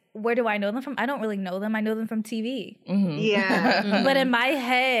it's, where do I know them from? I don't really know them. I know them from TV. Mm-hmm. Yeah. But in my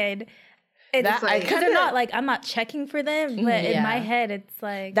head, it's like, because they're not like, I'm not checking for them, but in my head, it's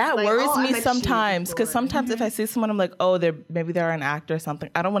like. That worries me sometimes, because sometimes if I see someone, I'm like, oh, maybe they're an actor or something.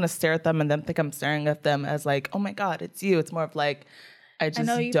 I don't want to stare at them and then think I'm staring at them as like, oh my God, it's you. It's more of like, I just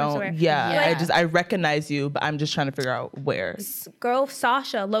don't. Yeah, I recognize you, but I'm just trying to figure out where. Girl,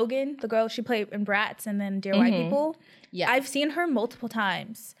 Sasha Logan, the girl she played in Bratz and then Dear White People. Yeah, I've seen her multiple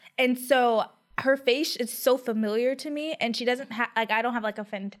times, and so her face is so familiar to me, and she doesn't have like, I don't have like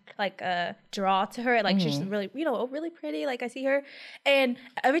a draw to her. Like she's really, really pretty. Like I see her, and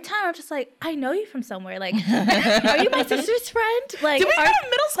every time I'm just like, I know you from somewhere. Like, are you my sister's friend? Like, did we go to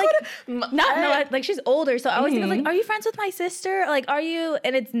middle school? Like, like she's older, so I always think like, are you friends with my sister? Like, are you?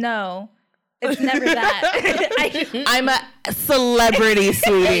 And it's no. It's never that. I'm a celebrity,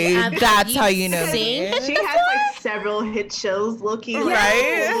 sweetie. That's how you know me. She has like several hit shows, Loki.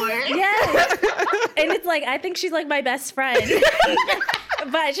 Right? Yes. And it's like, I think she's like my best friend.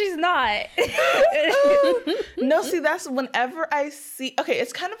 But she's not. No, see, that's whenever I see... Okay,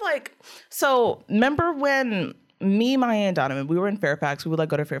 it's kind of like... So, remember when me, Maya, and Donovan, we were in Fairfax. We would like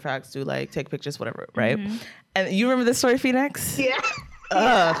go to Fairfax, do like take pictures, whatever, right? Mm-hmm. And you remember this story, Phoenix? Yeah.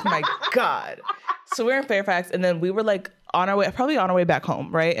 Oh my God. So we were in Fairfax, and then we were like probably on our way back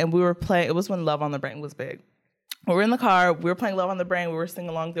home, right? And we were playing, it was when Love on the Brain was big. We were in the car, we were playing Love on the Brain, we were singing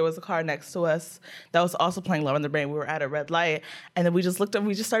along. There was a car next to us that was also playing Love on the Brain. We were at a red light, and then we just looked up,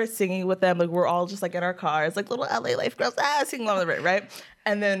 we just started singing with them. Like, we're all just like in our cars, like little LA life girls, singing Love on the Brain, right?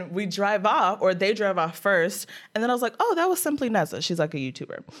 And then we drive off, or they drive off first. And then I was like, oh, that was Simply Nessa. She's like a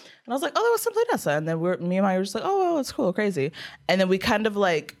YouTuber. And I was like, oh, that was Simply Nessa. And then me and Maya were just like, oh, it's cool, crazy. And then we kind of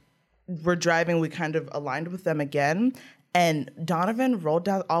like, we're driving, we kind of aligned with them again. And Donovan rolled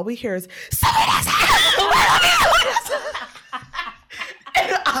down, all we hear is, Simply Nessa!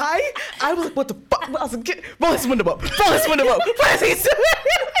 And I was like, what the fuck? I was like, roll his window up. Roll his window up. What is he doing?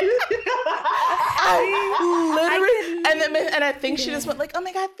 I literally, and I think she just went like, oh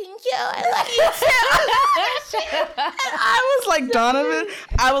my God, thank you. I love you too. And I was like, Donovan,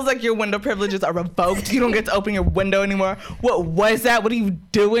 I was like, your window privileges are revoked. You don't get to open your window anymore. What was that? What are you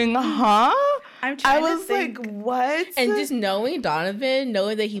doing? Huh? I was like, what? And just knowing Donovan,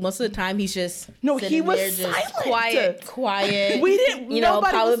 knowing that most of the time he's just he was there, just quiet. We didn't.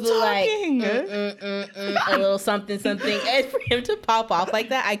 Nobody probably was talking. Like a little something, and for him to pop off like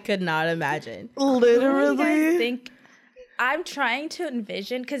that, I could not imagine. Literally. What do you guys think? I'm trying to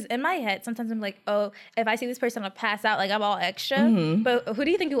envision, because in my head, sometimes I'm like, oh, if I see this person, I'll pass out, like I'm all extra. Mm-hmm. But who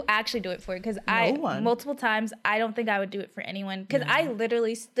do you think will actually do it for? Because multiple times, I don't think I would do it for anyone. Because I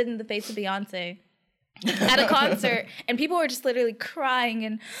literally stood in the face of Beyonce at a concert, and people were just literally crying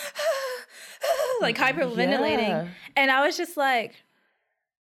and like hyperventilating. And I was just like,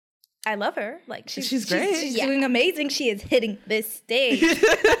 I love her. Like she's great. She's doing amazing. She is hitting this stage.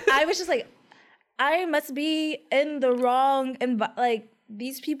 I was just like, I must be in the wrong, and like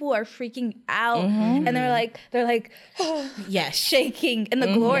these people are freaking out, and they're like, shaking in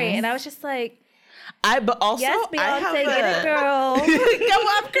the glory, and I was just like, but also, yes, Beyonce, get it, girl, go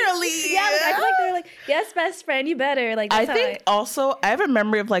up, girly. Yeah, I feel like they're like, yes, best friend, you better. Like, that's I have a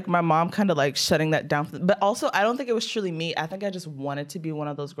memory of like my mom kind of like shutting that down, but also I don't think it was truly me. I think I just wanted to be one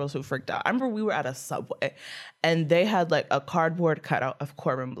of those girls who freaked out. I remember we were at a Subway, and they had like a cardboard cutout of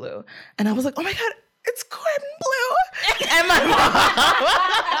Corbin Bleu, and I was like, oh my god, it's Corbin Bleu. And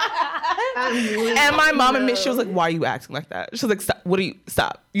my mom and me, she was like, why are you acting like that? She was like,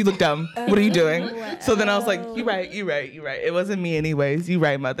 stop. You look dumb. What are you doing? So then I was like, you're right. It wasn't me anyways. You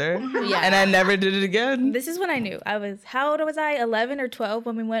right, mother. Yeah. And I never did it again. This is when I knew. How old was I? 11 or 12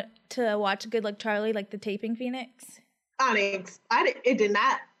 when we went to watch Good Luck Charlie, like the taping Phoenix? Onyx, it did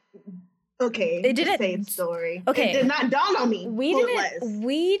not. Okay, it didn't say the story. Okay, it did not dawn on me. We didn't.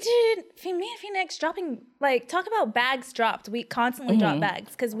 Me and Phoenix dropping, like, talk about bags dropped. We constantly drop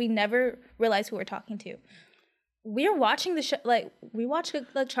bags because we never realized who we're talking to. We were watching the show, like we watched Good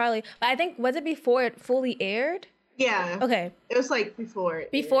Luck Charlie, but I think was it before it fully aired? Yeah. Okay. It was like before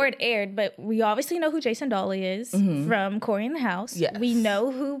it aired, but we obviously know who Jason Dolly is from Corey in the House. Yes. We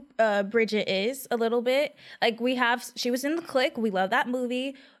know who Bridget is a little bit. Like she was in The Clique. We love that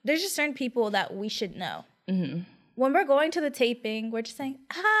movie. There's just certain people that we should know. Mm-hmm. When we're going to the taping, we're just saying,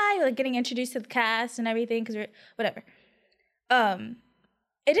 hi, like getting introduced to the cast and everything, because we're, whatever.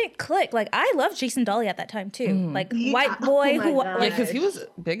 It didn't click. Like, I loved Jason Dolly at that time too. Like, white boy because he was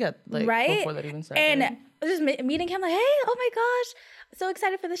big at like before that even started. And just meeting him, like, hey, oh my gosh, so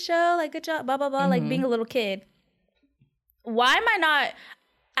excited for the show, like, good job, blah blah blah, like being a little kid. Why am I not?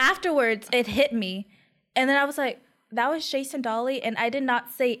 Afterwards, it hit me, and then I was like, that was Jason Dolly, and I did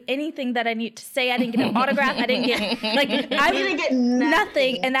not say anything that I need to say. I didn't get an autograph. I didn't get I didn't get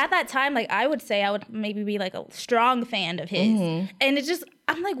nothing. And at that time, like, I would say I would maybe be like a strong fan of his, and it just,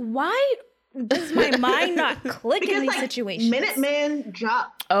 I'm like, why does my mind not click in these situations? Minuteman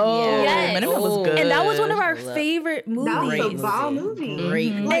dropped. Oh, yes. Minuteman was good. And that was one of our favorite movies. That was a bomb movie.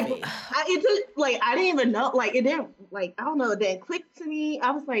 Great movie. Like, I didn't even know, like, it didn't, like, I don't know, it didn't click to me.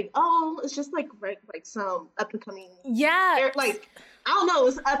 I was like, oh, it's just like some up and coming. Yeah. Like, I don't know,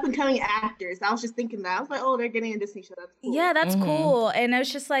 it's up and coming actors. I was just thinking that. I was like, oh, they're getting a Disney show. That's cool. Yeah, that's cool. And I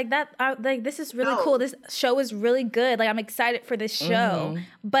was just like, like, this is really cool. This show is really good. Like, I'm excited for this show.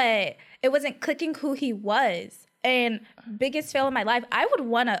 But it wasn't clicking who he was. And biggest fail in my life, I would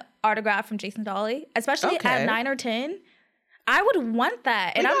want an autograph from Jason Dolly, especially at 9 or 10. I would want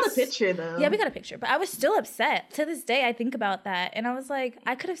that. We got a picture, though. Yeah, we got a picture. But I was still upset. To this day, I think about that. And I was like,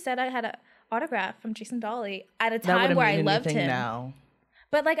 I could have said I had an autograph from Jason Dolly at a time where I loved him. Now.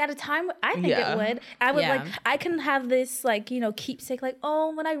 But, like, at a time, I think it would. I would, like, I can have this, like, you know, keepsake, like,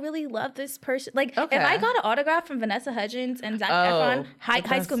 oh, when I really love this person. Like, if I got an autograph from Vanessa Hudgens and Zac Efron,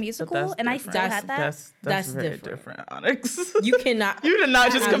 High School Musical, and I still had that. That's very different, Onyx. You cannot. You did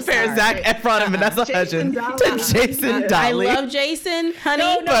not just compare Zac Efron and Vanessa Hudgens to Jason Dolly. I love Jason, honey.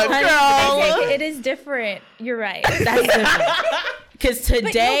 No, girl. It is different. You're right. That's different. Because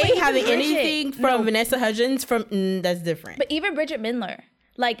today, having anything from Vanessa Hudgens, that's different. But even Bridget Mendler.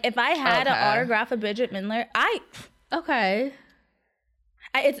 Like, if I had an autograph of Bridget Mendler,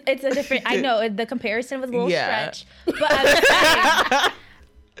 it's a different, I know the comparison was a little stretch, but I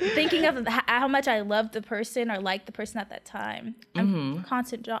was thinking of how much I loved the person or liked the person at that time. I'm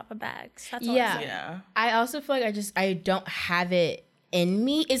constant drop of bags. That's all I'm saying. I also feel like I don't have it in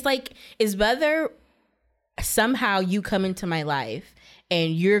me. It's like, it's whether somehow you come into my life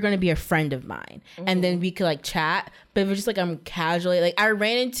and you're going to be a friend of mine. And then we could, like, chat. But if it's just, like, I'm casually... Like, I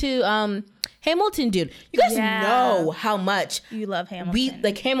ran into Hamilton, dude. You guys know how much... You love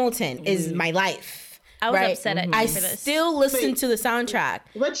Hamilton. Hamilton is my life. I was upset at you for this. I still listen to the soundtrack.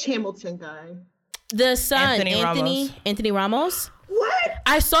 Which Hamilton guy? The son, Anthony Ramos. What?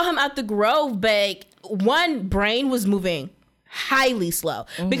 I saw him at the Grove, but one brain was moving highly slow.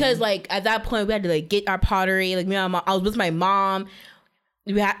 Because, like, at that point, we had to, like, get our pottery. Like, me and my mom, I was with my mom.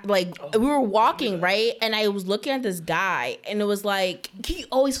 We had, like, we were walking, right? And I was looking at this guy, and it was like, you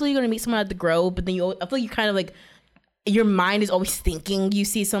always feel you're gonna meet someone at the Grove, but then I feel like you kind of, like, your mind is always thinking you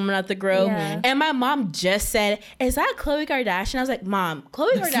see someone at the Grove. Yeah. And my mom just said, "Is that Khloe Kardashian?" I was like, "Mom,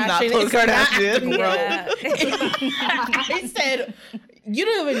 Khloe Kardashian is not at the Grove." Yeah. I said, "You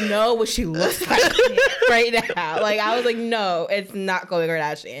don't even know what she looks like right now." Like, I was like, "No, it's not Khloe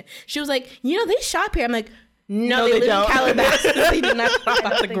Kardashian." She was like, "They shop here." I'm like, No, they live don't. In Calabasas. They do not shop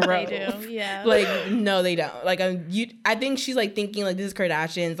at the Grove. They do, yeah. Like, no, they don't. Like, I think she's like thinking like this is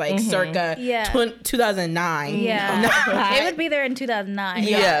Kardashians, like circa 2009. Yeah, it would be there in 2009.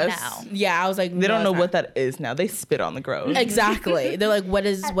 Yes. Now. Yeah, I was like, they don't know what that is now. They spit on the Grove. Exactly. They're like, what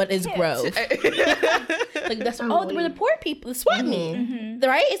is Grove? Like that's where the poor people, the swap meet,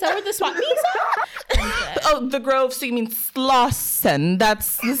 right? Is that where the swap meets are? Oh, the Grove. So you mean Slauson?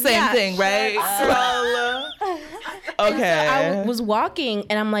 That's the same thing, right? Okay. So I was walking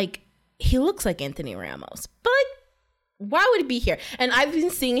and I'm like, he looks like Anthony Ramos, but like, why would he be here? And I've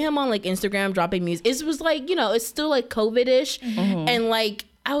been seeing him on like Instagram dropping music. It was like, it's still like COVID-ish, and like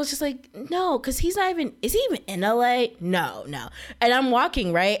I was just like, no, because he's not even. Is he even in LA? No. And I'm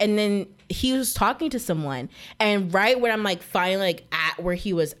walking right, and then he was talking to someone, and right when I'm like finally like at where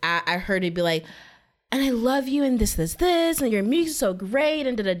he was at, I heard it be like, and I love you, and this, and your music's so great,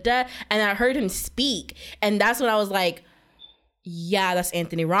 and da-da-da. And I heard him speak, and that's when I was like, yeah, that's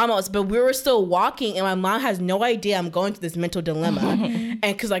Anthony Ramos. But we were still walking, and my mom has no idea I'm going through this mental dilemma. And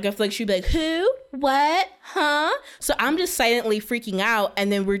because like I feel like she'd be like, who? What? Huh? So I'm just silently freaking out,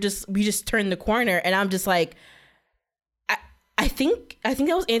 and then we just turned the corner, and I'm just like, I think that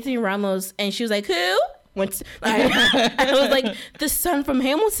was Anthony Ramos, and she was like, who? I was like, the son from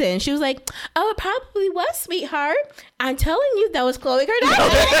Hamilton. She was like, oh, it probably was, sweetheart. I'm telling you, that was Khloe Kardashian.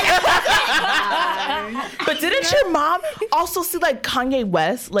 But didn't your mom also see like Kanye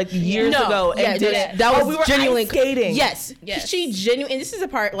West like years ago? And that was we were genuinely skating. Yes. She genuinely. And this is the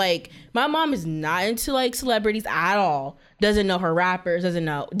part like my mom is not into like celebrities at all. Doesn't know her rappers. Doesn't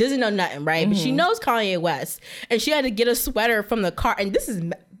know nothing, right? But she knows Kanye West, and she had to get a sweater from the car. And this is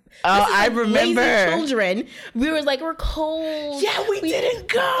I remember. Lazy children. We were like, we're cold. Yeah, we didn't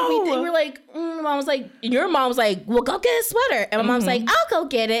go. We were like, mom was like, your mom was like, well, go get a sweater. And my mom's like, I'll go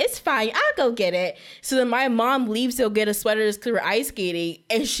get it. It's fine. I'll go get it. So then my mom leaves to go get a sweater because we're ice skating.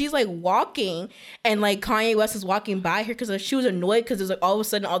 And she's like walking, and like Kanye West is walking by her because she was annoyed because there's like all of a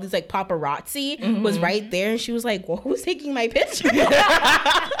sudden all these like paparazzi was right there. And she was like, well, who's taking my picture?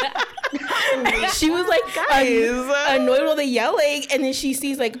 She was like annoyed with the yelling, and then she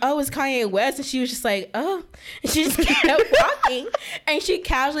sees like, oh, it's Kanye West, and she was just like, oh, and she just kept walking, and she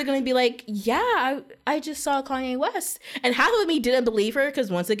casually gonna be like, yeah, I just saw Kanye West, and half of me didn't believe her because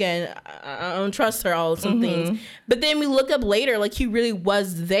once again I don't trust her all some things, but then we look up later like he really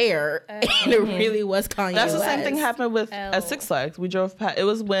was there, and it really was Kanye That's West. The same thing happened with at Six Flags. We drove past. It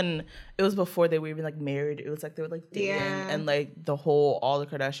was before they were even like married. It was like they were like dating, and like all the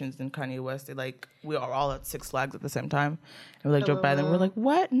Kardashians and Kanye West. We are all at Six Flags at the same time, and we like drove by them. We're like,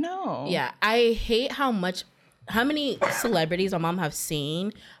 what? No. Yeah, I hate how many celebrities my mom have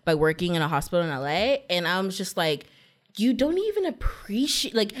seen by working in a hospital in LA, and I'm just like, you don't even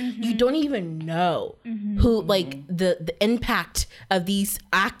appreciate, like, you don't even know who, like, the impact of these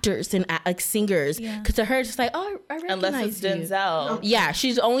actors and like singers. Because to her, it's just like, oh, I recognize unless it's Denzel. Yeah,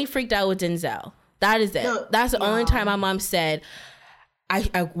 she's only freaked out with Denzel. That is it. That's the only time my mom said,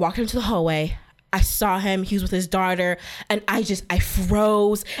 I walked into the hallway. I saw him. He was with his daughter, and I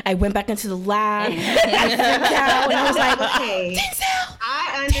froze. I went back into the lab. I freaked out, and I was like, okay, Denzel.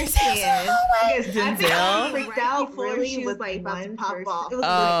 I understand. Because Denzel freaked out before she was like about to pop off. It was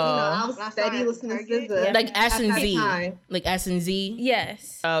I was steady listening to SZA. Like S&Z. Like S&Z.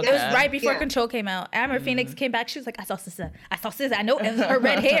 Yes. Okay. It was right before Control came out. Amber Phoenix came back. She was like, I saw SZA. I know it was her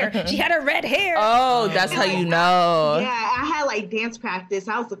red hair. She had her red hair. Oh, that's how you know. Yeah, I had like dance practice.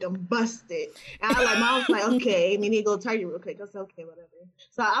 I was looking busted. And mom was like, okay, we need to go to Target real quick. I was like, okay, whatever.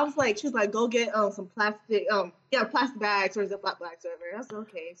 So I was like, she was like, go get some plastic, plastic bags or Ziploc bags or whatever. I was like,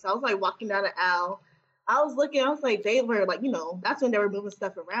 okay. So I was like walking down the aisle. I was looking, I was like, they were like, that's when they were moving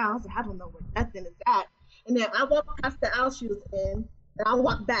stuff around. I was like, I don't know where nothing is at. And then I walked past the aisle she was in, and I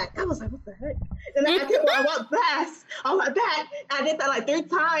walked back. I was like, what the heck? And then I walked past. I went back. I did that like 3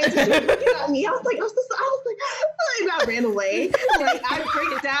 times. And she was looking at me. I was like, and I ran away. Like, I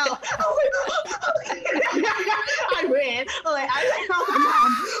freaked out. I ran.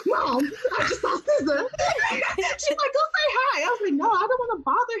 Mom, I just saw SZA. She's like, go say hi. I was like, no, I don't want to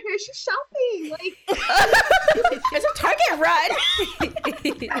bother her. She's shopping. Like, it's a Target run.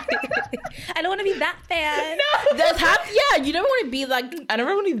 I don't want to be that fan. No, that's yeah. You never want to be like. I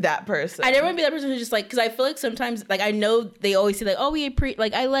never want to be that person. I never want to be that person who's just like, because I feel like sometimes, like, I know they always say like, oh,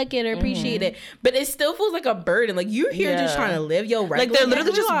 like I like it or appreciate it, but it still feels like a burden. Like you're here just trying to live your regular like they're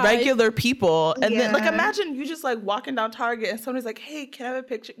literally just life. regular people, and then like imagine you just like walking down Target and somebody's like, hey, can I have a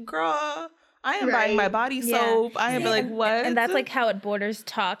picture, girl? I am buying my body soap. I am like, what? And that's like how it borders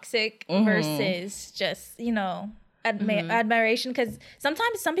toxic versus just, you know, admiration. Because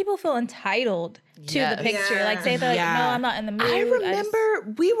sometimes some people feel entitled to the picture. Like say that, no, I'm not in the mood. I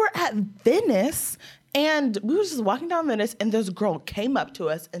remember we were at Venice and we were just walking down Venice and this girl came up to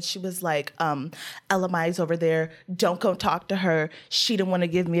us and she was like, LMI's over there. Don't go talk to her. She didn't want to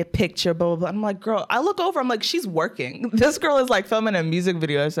give me a picture, blah, blah, blah. I'm like, girl, I look over. I'm like, she's working. This girl is like filming a music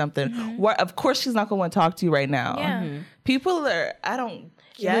video or something. Where, of course, she's not going to want to talk to you right now. Yeah. People are, I don't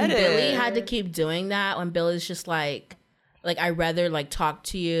get it. Billy had to keep doing that when Billy's just like I'd rather like talk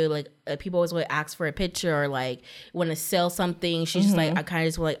to you. Like people always want to ask for a picture or like want to sell something. She's just like, I kind of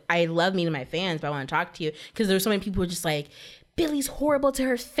just like, I love meeting my fans, but I want to talk to you. Because there's so many people who are just like, Billy's horrible to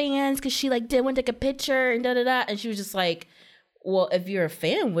her fans because she like didn't want to take a picture and da-da-da. And she was just like, well, if you're a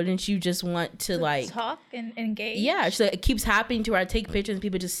fan, wouldn't you just want to like talk and engage? Yeah, she's like, it keeps happening to her. I take pictures and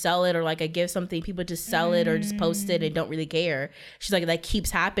people just sell it, or like I give something, people just sell it or just post it and don't really care. She's like, that keeps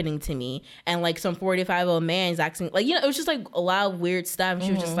happening to me. And like some 45-year-old man is acting like, you know, it was just like a lot of weird stuff. And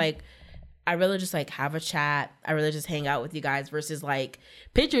she was just like, I'd rather just like have a chat. I'd rather just hang out with you guys versus like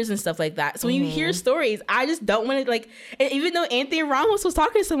pictures and stuff like that. So when you hear stories, I just don't want to like, and even though Anthony Ramos was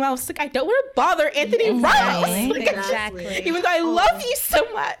talking to someone, I was like, I don't want to bother Anthony Ramos. Like, Exactly. Even though I love you so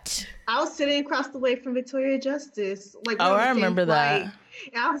much. I was sitting across the way from Victoria Justice. Like, oh, I remember that. And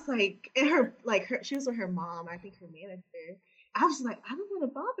I was like, she was with her mom, I think her manager. I was like, I don't want to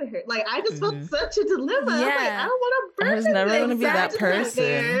bother her. Like, I just felt such a dilemma. Yeah. I was like, I don't want to burn. I was never going to be that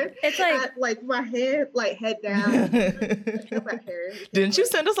person. It's like my head, like head down. Didn't you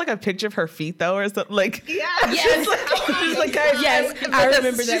send us like a picture of her feet though, or something? Like, Yes, yes, I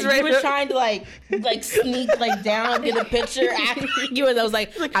remember that. You were trying to like sneak like down, get a picture. After you were, I was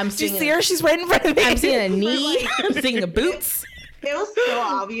like, I'm do seeing. you see her? She's right in front of me. I'm seeing a knee. I'm seeing the boots. It was so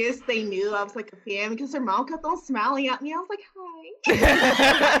obvious they knew I was like a fan because her mom kept on smiling at me. I was like, hi.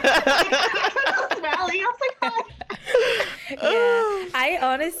 Smiling. I was like, hi. Yeah. I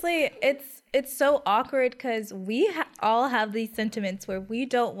honestly, it's so awkward because we all have these sentiments where we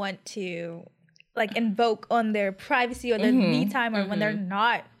don't want to like invoke on their privacy or their me time or when they're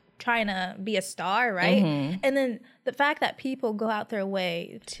not trying to be a star, right? And then the fact that people go out their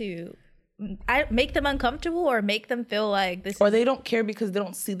way to make them uncomfortable or make them feel like this, or they don't care because they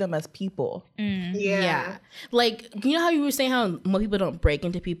don't see them as people. Yeah. Like, you know how you were saying how more people don't break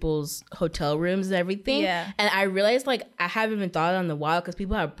into people's hotel rooms and everything? Yeah. And I realized, like, I haven't even thought on the while because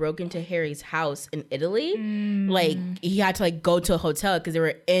people have broken into Harry's house in Italy. Like, he had to, like, go to a hotel because they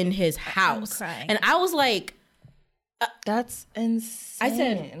were in his house. And I was like... that's insane. I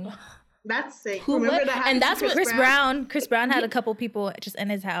said... That's sick. Remember that? And that's what Chris Brown had a couple people just in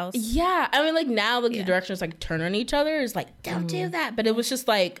his house. Yeah. I mean, like, now like, the directions, like, turn on each other. It's like, don't do that. But it was just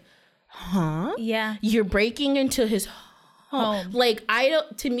like, huh? Yeah. You're breaking into his home. Like,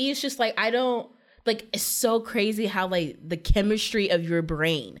 to me, it's just like, like, it's so crazy how, like, the chemistry of your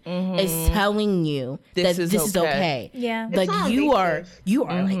brain is telling you that this is okay. Yeah. Like, you are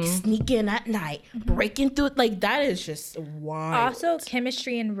like, sneaking at night, breaking through it. Like, that is just wild. Also,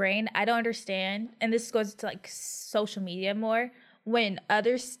 chemistry and rain, I don't understand. And this goes to, like, social media more. When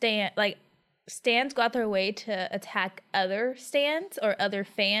other stans go out their way to attack other stans or other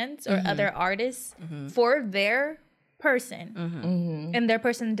fans or other artists for their person. And their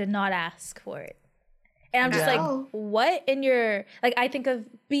person did not ask for it. And I'm just like, what in your, like, I think of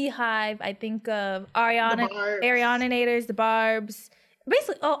Beehive, I think of Arianators, the Barbs,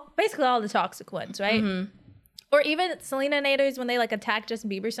 basically all the toxic ones, right? Or even Selena-nators when they like attack Justin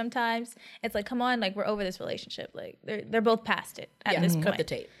Bieber sometimes. It's like, come on, like we're over this relationship. Like they're both past it at this point. Cut the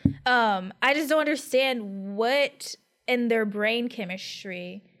tape. I just don't understand what in their brain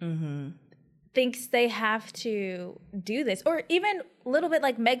chemistry thinks they have to do this, or even a little bit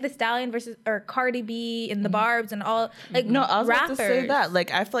like Meg Thee Stallion or Cardi B and the Barbs and all like no, I was rappers. about to say that.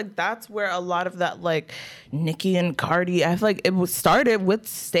 Like I feel like that's where a lot of that like Nicki and Cardi, I feel like it was started with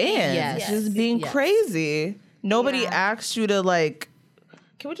stans just being crazy. Nobody asked you to like,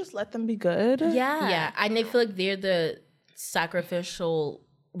 can we just let them be good? Yeah. And I feel like they're the sacrificial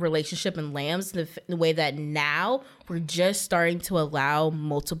relationship and lambs in the way that now we're just starting to allow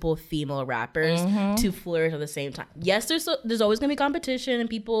multiple female rappers to flourish at the same time. Yes, there's always gonna be competition and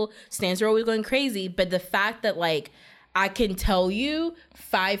stans are always going crazy, but the fact that like I can tell you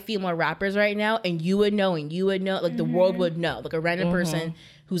 5 female rappers right now, and you would know, like the world would know. Like a random person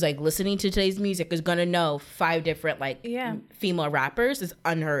who's like listening to today's music is gonna know 5 different like female rappers. Is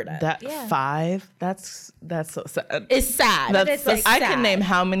unheard of. That 5? That's so sad. It's sad. That's it's I sad. can name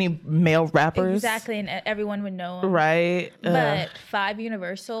how many male rappers. Exactly, and everyone would know 'em. Right. But 5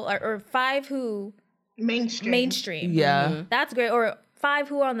 universal or 5 who mainstream. Yeah. That's great. Or 5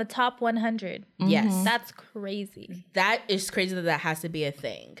 who are on the top 100. Yes. That's crazy. That is crazy that has to be a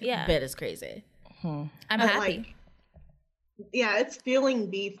thing. Yeah. But it's crazy. I'm happy. It's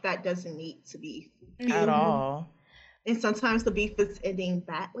feeling beef that doesn't need to be. At all. And sometimes the beef is ending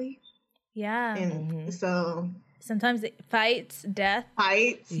badly. Yeah. And so sometimes it fights, death.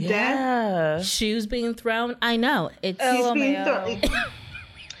 Death. Shoes being thrown. I know. It's She's being thrown.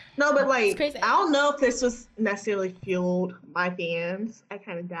 No, but like, crazy. I don't know if this was necessarily fueled by fans. I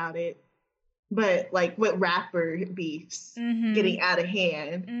kind of doubt it. But like with rapper beefs getting out of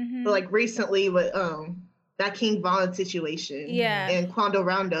hand. But like recently with that King Von situation and Quando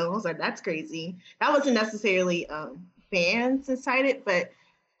Rondo, I was like, that's crazy. That wasn't necessarily fans incited, but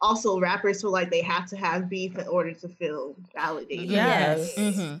also rappers feel like they have to have beef in order to feel validated. Yes.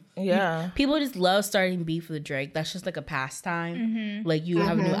 Yeah. People just love starting beef with Drake. That's just like a pastime. Like you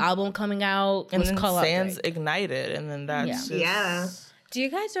have a new album coming out, And then call fans ignited, and then that's just... Do you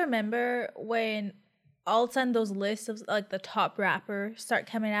guys remember when all of a sudden those lists of like the top rappers start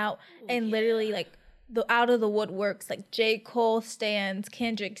coming out and literally like the out of the woodworks, like J. Cole stands,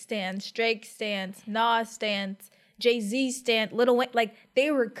 Kendrick stands, Drake stands, Nas stands, Jay-Z stand, Lil Wayne, like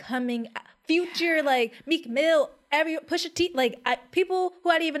they were coming, Future, like Meek Mill, Pusha T, like people who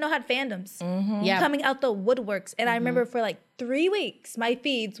I didn't even know had fandoms coming out the woodworks. And I remember for like 3 weeks, my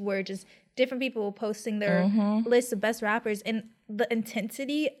feeds were just different people posting their lists of best rappers, and the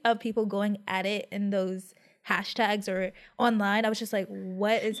intensity of people going at it in those hashtags or online, I was just like,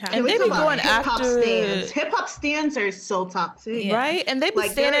 what is happening? And they be going after hip hop stands are so toxic, right? And they be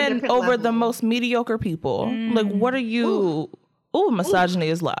like, standing over the most mediocre people. Like, what are you? Ooh, misogyny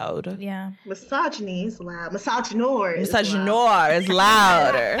is loud. Yeah, misogyny is loud. Misogynoir is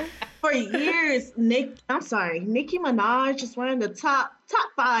louder. For years, Nicki Minaj is one of the top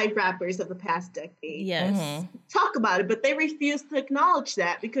 5 rappers of the past decade. Yes. Talk about it, but they refuse to acknowledge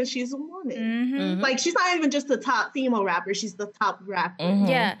that because she's a woman. Like, she's not even just the top female rapper, she's the top rapper.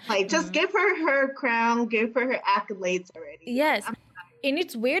 Yeah. Like, just give her crown, give her accolades already. Yes. And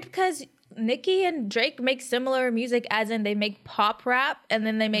it's weird because Nicki and Drake make similar music, as in they make pop rap and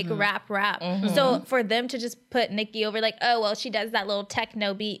then they make rap. So for them to just put Nicki over like, oh, well, she does that little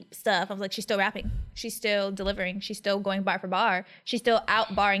techno beat stuff. I was like, she's still rapping. She's still delivering. She's still going bar for bar. She's still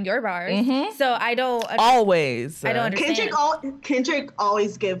out barring your bars. So I don't... Always. I don't understand. Kendrick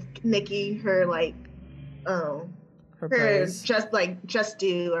always give Nicki her like... her praise. just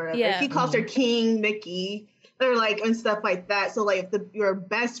do, or he calls her King Nicki, or like and stuff like that. So like if your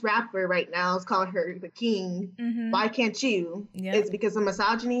best rapper right now is calling her the king, why can't you? It's because of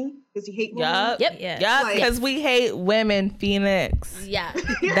misogyny, because you hate women. Yep. Because we hate women, Phoenix. Yeah.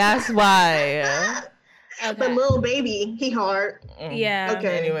 That's why. But Lil Baby, he hard. Yeah.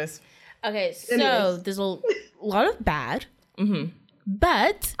 Okay. Okay. So there's a lot of bad.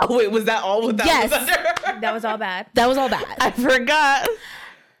 But wait, was that all? Yes. That was all bad. That was all bad. I forgot.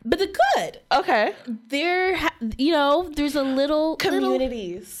 But the good. Okay. There's a little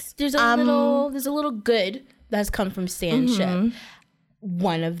communities. There's a little good that's come from stanship.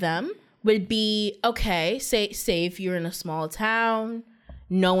 One of them would be, okay, say if you're in a small town,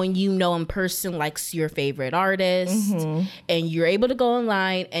 knowing in person likes your favorite artist, and you're able to go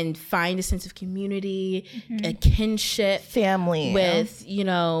online and find a sense of community, a kinship, family with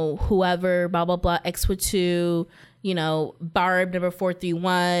whoever, blah blah blah, X2, Barb number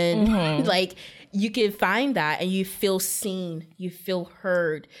 431. Like you can find that and you feel seen, you feel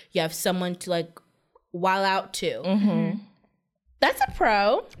heard, you have someone to like wild out to. That's a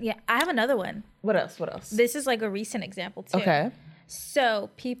pro. Yeah, I have another one. What else? This is like a recent example too. Okay. So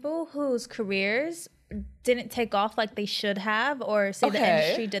people whose careers didn't take off like they should have, or say the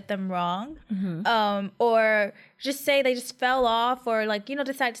industry did them wrong, or just say they just fell off, or like,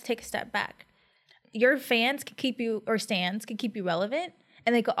 decide to take a step back. Your fans can keep you, or stands can keep you relevant,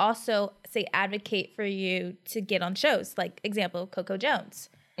 and they could also say advocate for you to get on shows. Like example, Coco Jones.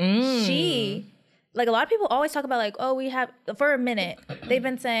 She, like a lot of people always talk about like, oh, we have, for a minute, they've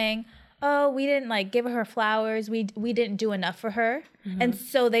been saying, oh, we didn't like give her flowers. We didn't do enough for her. And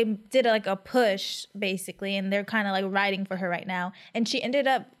so they did like a push basically, and they're kind of like riding for her right now. And she ended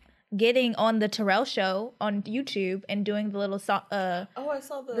up getting on the Terrell show on YouTube and doing the little song. I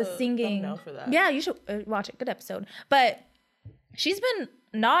saw the singing thumbnail for that. Yeah, you should watch it. Good episode. But she's been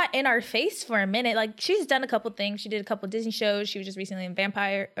not in our face for a minute. Like, she's done a couple things. She did a couple Disney shows. She was just recently in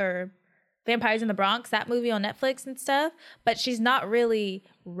Vampires in the Bronx, that movie on Netflix and stuff. But she's not really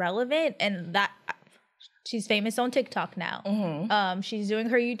relevant, and that she's famous on TikTok now. She's doing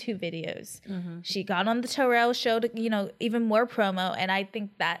her YouTube videos. She got on the Terrell show to, even more promo, and I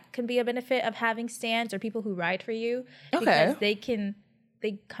think that can be a benefit of having stans or people who ride for you, because they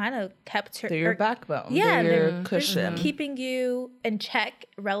kind of kept her. They're your backbone. Yeah, they're your cushion. Keeping you in check,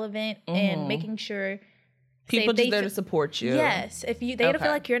 relevant, and making sure people just there to support you. Yes, if they don't feel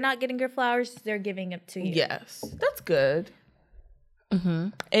like you're not getting your flowers, they're giving it to you. Yes, that's good.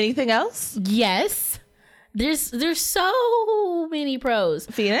 Anything else? Yes, there's so many pros.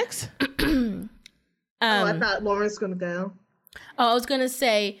 Phoenix. I thought Lauren was gonna go. Oh, I was gonna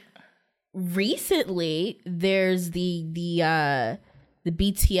say, recently there's the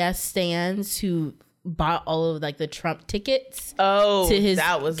BTS stans who bought all of like the Trump tickets to his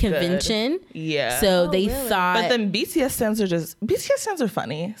convention. Good. Yeah. So they thought, but then BTS stans are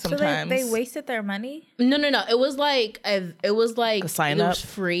funny sometimes. So they wasted their money? No. It was like a sign it up. was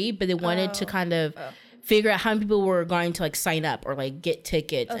free, but they wanted to kind of figure out how many people were going to like sign up or like get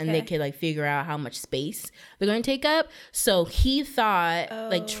tickets, and they could like figure out how much space they're going to take up. So he thought,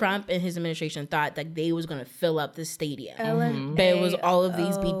 like Trump and his administration thought that they was going to fill up the stadium, but it was all of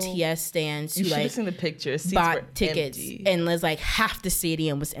these BTS stands who like seen the pictures. Seats bought tickets, empty. and was like half the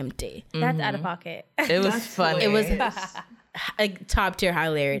stadium was empty. That's out of pocket. It was funny. It was like top tier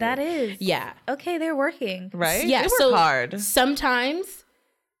hilarity. That is. Yeah. Okay, they're working. Right? Yeah. They work hard. Sometimes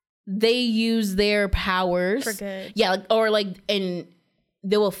they use their powers for good. Yeah, and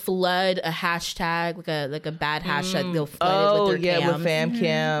they will flood a hashtag, like a bad hashtag. They'll flood it with their cams. With fam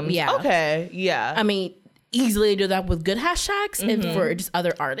cams. Yeah. Okay. Yeah. I mean, easily do that with good hashtags and for just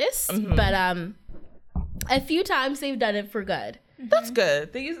other artists. But a few times they've done it for good. That's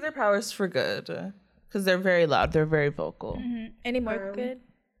good. They use their powers for good because they're very loud. They're very vocal. Any more good?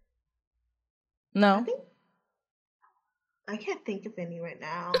 No. I can't think of any right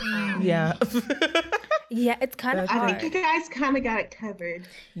now. Yeah. Yeah, it's kind of hard. I think you guys kind of got it covered.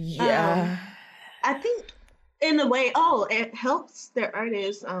 Yeah. I think in a way, it helps their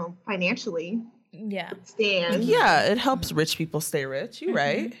artists financially. Yeah. Stand. Yeah, it helps rich people stay rich. You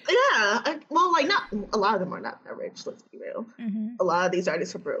right? Yeah. Not a lot of them are not that rich. Let's be real. A lot of these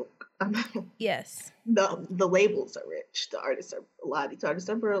artists are broke. Yes. The labels are rich. A lot of these artists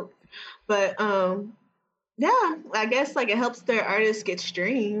are broke. But yeah, I guess like it helps their artists get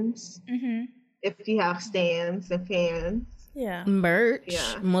streams if you have stans and fans. Yeah. Merch.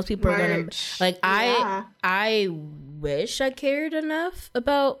 Yeah. Most people are gonna like. I wish I cared enough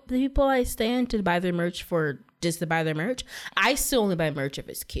about the people I stand to buy their merch to buy their merch. I still only buy merch if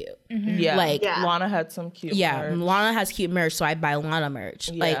it's cute. Yeah. Like Lana had some cute merch. Lana has cute merch, so I buy Lana merch.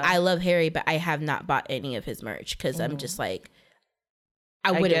 Yeah. Like I love Harry, but I have not bought any of his merch because I'm just like,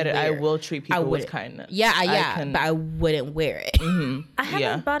 I wouldn't get it. wear I will treat people with kindness. Yeah, but I wouldn't wear it. I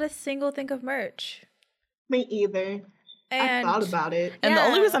haven't bought a single thing of merch. Me either. I thought about it. And the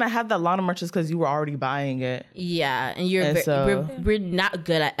only reason I have that Lana merch is because you were already buying it. Yeah, and we're not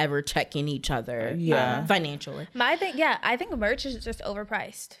good at ever checking each other financially. I think merch is just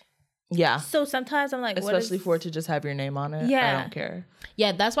overpriced. Yeah. So sometimes I'm like, especially for it to just have your name on it. Yeah. I don't care.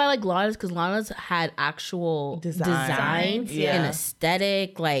 Yeah, that's why I like Lana's, because Lana's had actual design and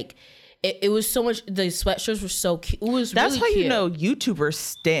aesthetic. Like it was so much. The sweatshirts were so cute. It was that's really how cute. you know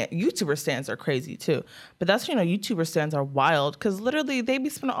YouTuber stands are crazy too. But that's how you know YouTuber stands are wild, because literally they be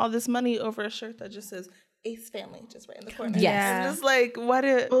spending all this money over a shirt that just says Ace Family just right in the corner. Yes. I'm just like, what?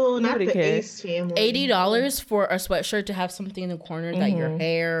 Not the Ace Family. $80 for a sweatshirt to have something in the corner that your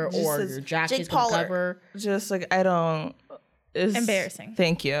hair or your jacket can cover. Just like, I don't. It's embarrassing.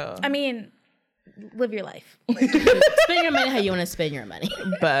 Thank you. I mean, live your life. Spend your money how you want to spend your money.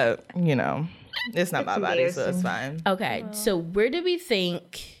 But, it's not my body, so it's fine. Okay, so where do we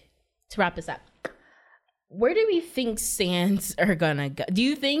think, to wrap this up, where do we think stands are gonna go? Do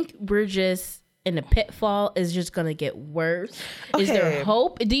you think we're just in a pitfall? Is just gonna get worse? Okay. Is there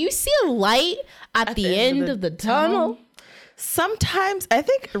hope? Do you see a light at the end of the tunnel? Sometimes I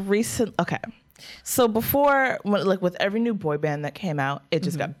think so before, with every new boy band that came out, it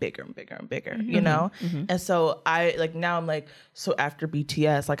just got bigger and bigger and bigger, and so now I'm like, so after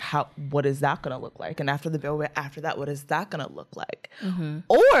BTS, what is that gonna look like? And after after that, what is that gonna look like?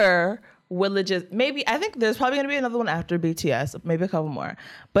 Or will it just maybe, I think there's probably going to be another one after BTS, maybe a couple more.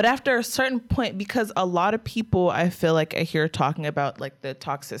 But after a certain point, because a lot of people, I feel like I hear talking about like the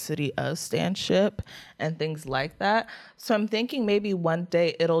toxicity of stanship and things like that. So I'm thinking maybe one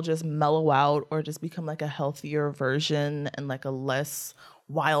day it'll just mellow out or just become like a healthier version and like a less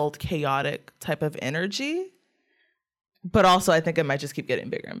wild, chaotic type of energy. But also, I think it might just keep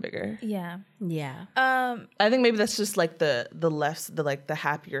getting bigger and bigger. Yeah. I think maybe that's just like the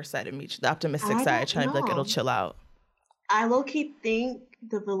happier side of me, the optimistic side, trying to be like, it'll chill out. I low-key think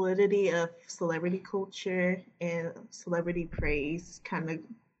the validity of celebrity culture and celebrity praise kind of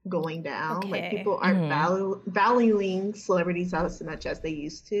going down. Okay. Like people aren't valuing celebrities as much as they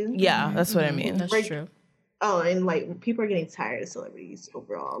used to. Yeah, that's what I mean. That's like, true. Oh, and like people are getting tired of celebrities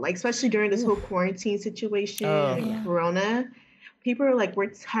overall. Like especially during this whole quarantine situation and Corona, people are like,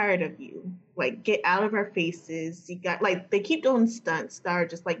 we're tired of you. Like get out of our faces. You got like they keep doing stunts that are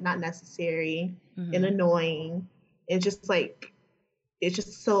just like not necessary and annoying. And just like it's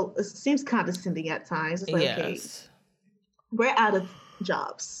just so it seems condescending at times. It's like okay, we're out of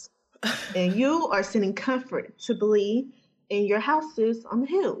jobs, and you are sending comfortably in your houses on the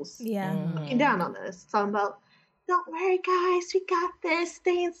hills. Yeah. Looking down on us, talking about, don't worry, guys, we got this,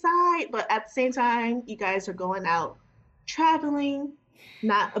 stay inside. But at the same time, you guys are going out traveling,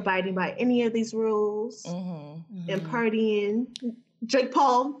 not abiding by any of these rules, and partying. Jake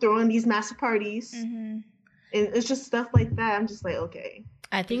Paul throwing these massive parties. And it's just stuff like that. I'm just like, okay.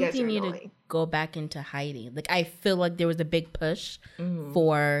 I think they need to go back into hiding. Like, I feel like there was a big push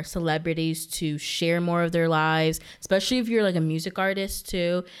for celebrities to share more of their lives, especially if you're like a music artist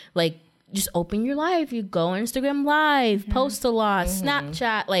too. Like, just open your life. You go on Instagram Live, post a lot,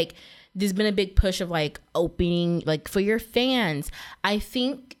 Snapchat. Like, there's been a big push of like opening, like for your fans. I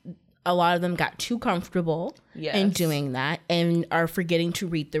think a lot of them got too comfortable in doing that and are forgetting to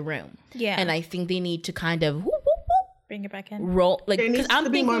read the room. Yeah. And I think they need to kind of bring it back in. Roll like because I'm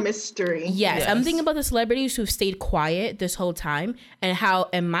thinking more mystery. Yes, I'm thinking about the celebrities who've stayed quiet this whole time and how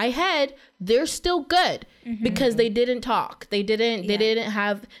in my head they're still good because they didn't talk. They didn't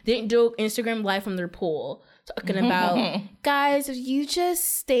do Instagram Live from their pool talking about guys, if you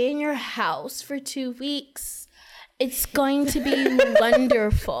just stay in your house for 2 weeks, it's going to be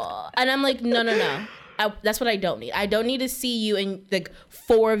wonderful. And I'm like, no. That's what I don't need. I don't need to see you in like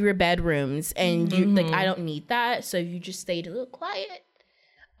 4 of your bedrooms, and you like I don't need that. So you just stayed a little quiet.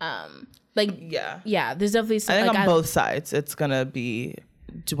 There's definitely some, I think on both sides it's gonna be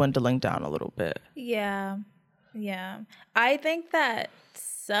dwindling down a little bit. Yeah. I think that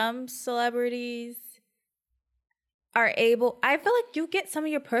some celebrities are able. I feel like you get some of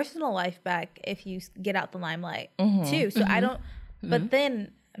your personal life back if you get out the limelight too. So I don't. But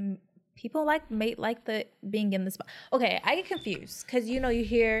then. People may like the being in the spot. Okay, I get confused because you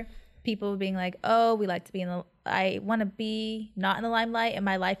hear people being like, "Oh, we like to be I want to be not in the limelight, and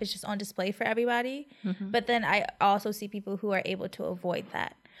my life is just on display for everybody." But then I also see people who are able to avoid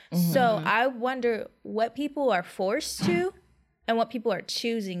that. So I wonder what people are forced to, and what people are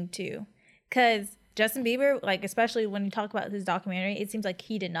choosing to. Because Justin Bieber, like especially when you talk about his documentary, it seems like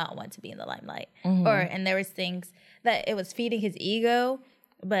he did not want to be in the limelight, and there was things that it was feeding his ego.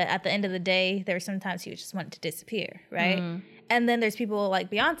 But at the end of the day, there were sometimes he would just want to disappear, right? And then there's people like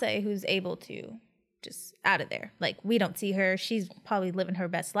Beyonce who's able to just out of there. Like, we don't see her. She's probably living her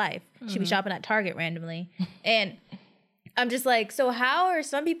best life. She'd be shopping at Target randomly. And I'm just like, so how are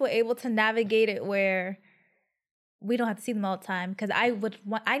some people able to navigate it where we don't have to see them all the time? Because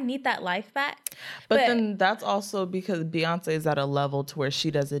I need that life back. But then that's also because Beyonce is at a level to where she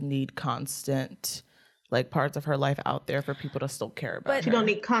doesn't need constant like parts of her life out there for people to still care about. But you don't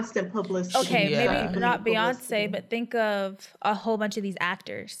need constant publicity. Okay, maybe not Beyonce, but think of a whole bunch of these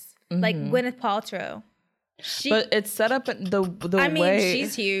actors. Like Gwyneth Paltrow. But it's set up in the way. I mean,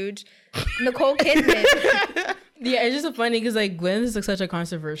 she's huge. Nicole Kidman. Yeah, it's just funny because like Gwen is like such a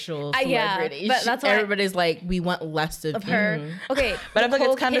controversial celebrity. But that's why everybody's like, we want less of her. Okay, but I feel like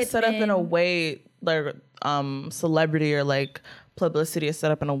it's kind of set up in a way like celebrity or like publicity is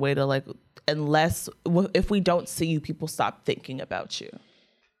set up in a way to like, unless if we don't see you, people stop thinking about you.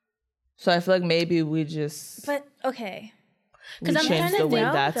 So I feel like maybe we just. But okay. Because I'm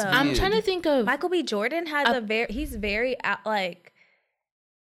trying to think of Michael B. Jordan has he's very like,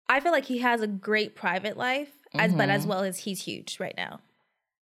 I feel like he has a great private life but as well as he's huge right now.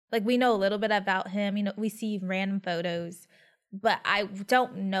 Like, we know a little bit about him, we see random photos, but I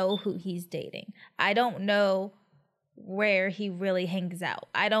don't know who he's dating. I don't know where he really hangs out.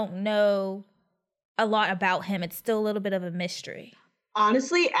 I don't know a lot about him. It's still a little bit of a mystery.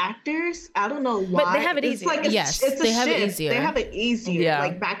 Honestly, actors, I don't know why. But they have it easier. Like they have it easier. They have it easier. Yeah.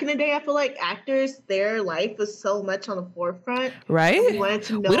 Like back in the day, I feel like actors, their life was so much on the forefront. Right? We wanted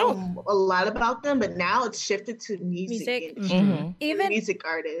to know a lot about them, but now it's shifted to music. And even music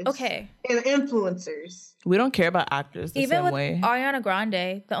artists. Okay. And influencers. We don't care about actors the even same with way. Ariana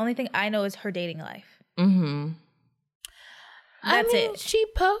Grande, the only thing I know is her dating life. Mm-hmm. That's it. She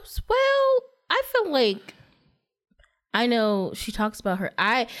posts. Well, I feel like I know she talks about her.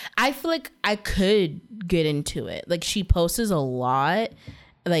 I feel like I could get into it. Like she posts a lot,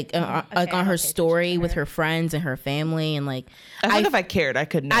 like on her story with her friends and her family, and like I think if I cared, I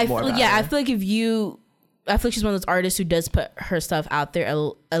could know more. About her. I feel like I feel like she's one of those artists who does put her stuff out there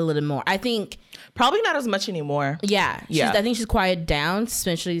a little more. I think probably not as much anymore. Yeah. I think she's quieted down,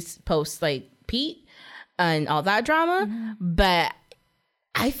 especially post like Pete and all that drama. But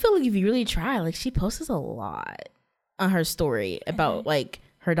I feel like if you really try, like she posts a lot on her story about like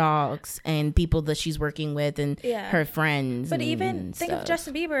her dogs and people that she's working with and her friends. But even think of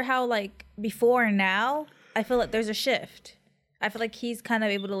Justin Bieber, how like before and now, I feel like there's a shift. I feel like he's kind of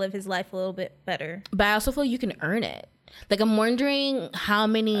able to live his life a little bit better. But I also feel you can earn it. Like I'm wondering how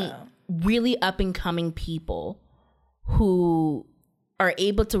many really up and coming people who are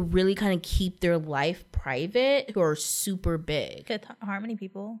able to really kind of keep their life private who are super big. Fifth Harmony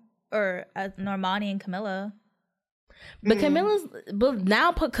people or Normani and Camilla. But Camilla's, but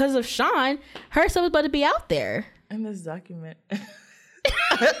now because of Sean, her stuff is about to be out there. In this document.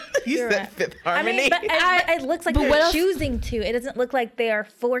 You're said right. Fifth Harmony. I mean, but it looks like they're choosing to. It doesn't look like they are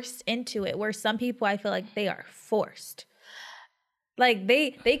forced into it, where some people I feel like they are forced. Like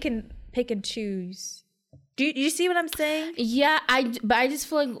they can pick and choose. Do you see what I'm saying? Yeah, but I just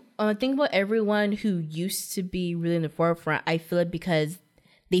feel like when I think about everyone who used to be really in the forefront, I feel like because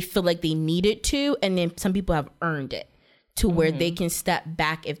they feel like they needed to, and then some people have earned it to where they can step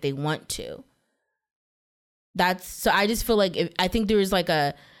back if they want to. So I just feel like I think there was like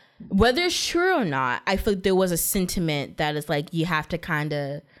whether it's true or not, I feel like there was a sentiment that is like you have to kind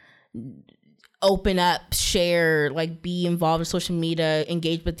of open up, share, like be involved in social media,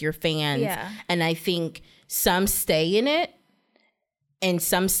 engage with your fans. Yeah. And I think some stay in it and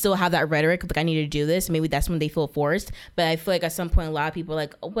some still have that rhetoric like I need to do this. Maybe that's when they feel forced. But I feel like at some point a lot of people are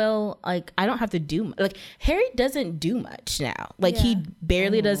like, well, like I don't have to do like Harry doesn't do much now. Like he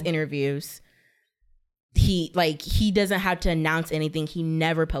barely does interviews. He doesn't have to announce anything. He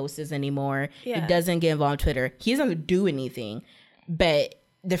never posts anymore. He doesn't get involved on Twitter. He doesn't have to do anything. But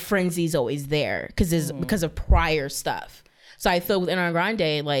the frenzy's always there because of prior stuff. So I feel with Ariana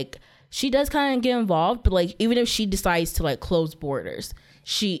Grande, like she does kind of get involved, but like even if she decides to like close borders,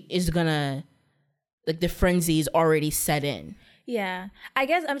 she is gonna like the frenzy's already set in. Yeah, I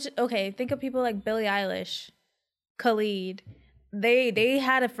guess I'm just okay. Think of people like Billie Eilish, Khalid. They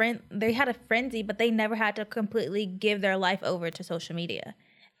had a frenzy, but they never had to completely give their life over to social media,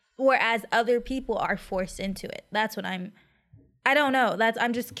 whereas other people are forced into it. That's what I don't know.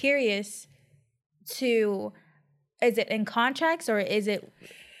 I'm just curious to, is it in contracts or is it,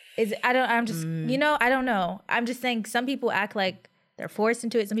 I don't know. I'm just saying some people act like they're forced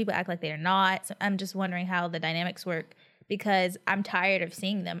into it. Some people act like they're not. So I'm just wondering how the dynamics work because I'm tired of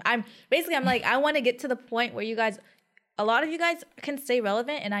seeing them. I'm like, I want to get to the point where a lot of you guys can stay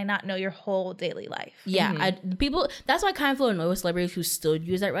relevant and I not know your whole daily life. Yeah. That's why I kind of feel annoyed with celebrities who still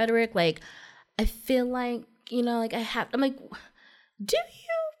use that rhetoric. Like, I feel like, like I'm like, do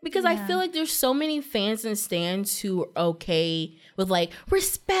you? Because I feel like there's so many fans and stans who are okay with like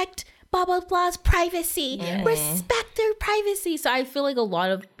respect blah blah blah's privacy, respect their privacy. So I feel like a lot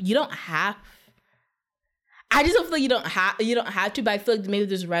of I just don't feel like you don't have to, but I feel like maybe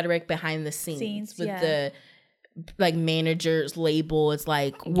there's rhetoric behind the scenes with the like managers label. It's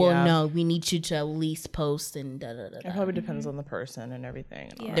like, well, no, we need you to at least post and da da da. It probably depends on the person and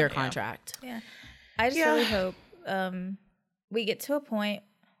everything. And all their that. contract. Yeah, I just really hope we get to a point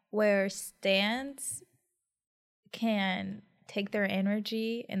where stans can take their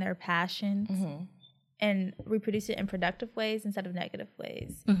energy and their passions and reproduce it in productive ways instead of negative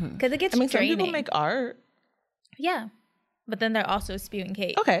ways. Because it gets draining. Some people make art. Yeah. But then they're also spewing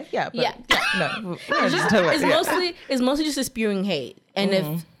hate. Okay, yeah. No. It's mostly just a spewing hate. And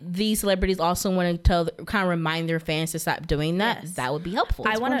if these celebrities also want to kind of remind their fans to stop doing that, that would be helpful.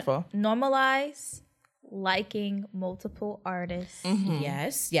 I want to normalize liking multiple artists.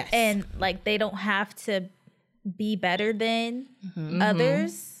 Yes. And like they don't have to be better than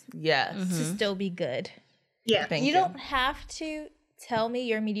others. Yes. To still be good. Yeah. Thank you. Don't have to tell me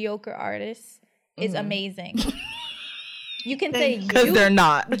your mediocre artist is amazing. You can say because they're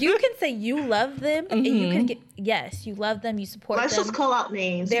not. You can say you love them, and you can get you love them, you support Let's them. just call out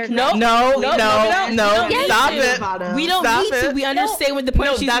names. They're No. Stop it. We don't need to. We understand what the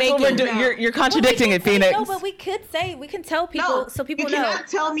point she's making. What we're doing. You're contradicting it, Phoenix. No, but we can tell people so people know. You cannot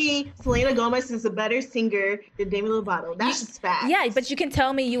tell me Selena Gomez is a better singer than Demi Lovato. That's just fact. Yeah, but you can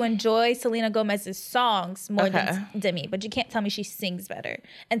tell me you enjoy Selena Gomez's songs more than Demi, but you can't tell me she sings better.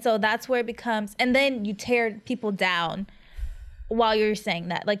 And so that's where it becomes, and then you tear people down while you're saying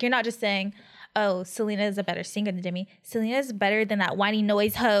that. Like, you're not just saying, oh, Selena is a better singer than Demi. Selena is better than that whiny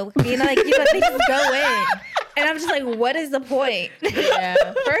noise hoe. You know, like, they just go in. And I'm just like, what is the point? Yeah.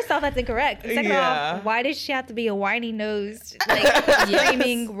 First off, that's incorrect. Second off, why does she have to be a whiny nose, like,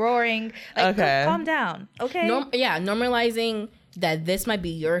 screaming, roaring? Like, calm down, okay? Normalizing that this might be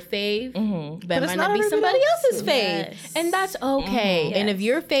your fave, but it might not be somebody else's fave. And that's okay. And if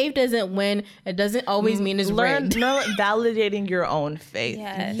your fave doesn't win, it doesn't always mean it's rigged. Validating your own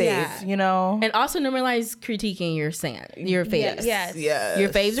fave, you know? And also normalize critiquing your faves. Yes. Your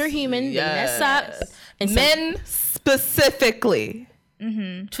faves are human. They mess up. And men specifically.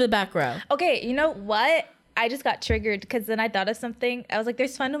 To the back row. Okay, you know what? I just got triggered because then I thought of something. I was like,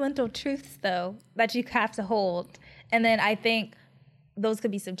 there's fundamental truths, though, that you have to hold. And then I think those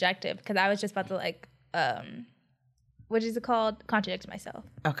could be subjective because I was just about to, like, what is it called? Contradict myself.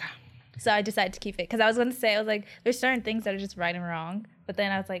 Okay. So I decided to keep it because I was going to say, I was like, there's certain things that are just right and wrong. But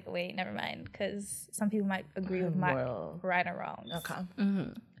then I was like, wait, never mind, because some people might agree with my right or wrong. Okay.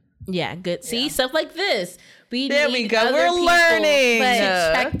 Yeah, good. See, stuff like this. There we go. We're learning.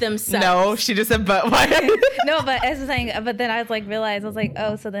 To check themselves. No, she just said, but why? No, but as I was saying, but then I was like, realized, I was like,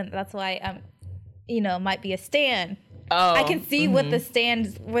 oh, so then that's why might be a stan. Oh, I can see what where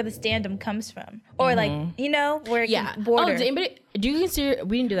the standum comes from, or like where it can border. Do you consider?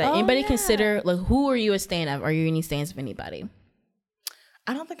 We didn't do that. Anybody consider, like, who are you a stan of? Are you any stans of anybody?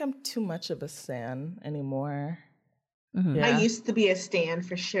 I don't think I'm too much of a stan anymore. Yeah. I used to be a stan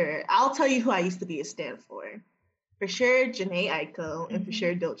for sure. I'll tell you who I used to be a stan for. For sure, Jhené Aiko, and for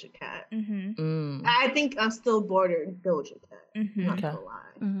sure, Doja Cat. I think I'm still bordered Doja Cat. Not gonna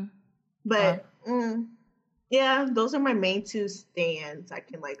lie. But yeah, those are my main two stands. I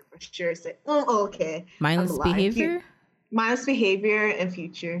can, like, for sure say, okay. Mindless Behavior? Mindless Behavior and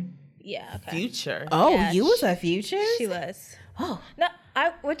Future. Yeah, okay. Future. Oh, yeah, you was a Future? She was. Oh. No,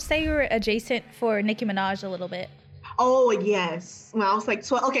 I would say you were adjacent for Nicki Minaj a little bit. Oh, yes. When I was like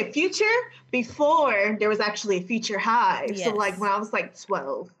 12. Okay, Future, before there was actually a Future Hive. Yes. So, like, when I was like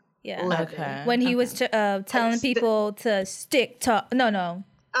 12. Yeah. 11. Okay. When he was telling people to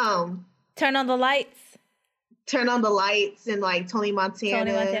turn on the lights. Turn on the lights, and, like, Tony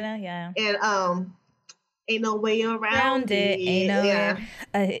Montana. Yeah. And Ain't No Way Around It. Ain't no way.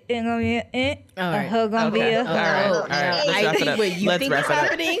 Ain't gonna be a hug gonna be a hug. All right. I think what you think is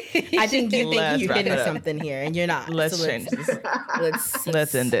happening, I think you think you're hitting something here, and you're not. Let's change this.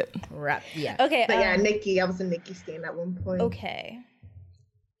 Let's end it. Wrap. Yeah. Okay. But yeah, Nicki. I was a Nicki stan at one point. Okay.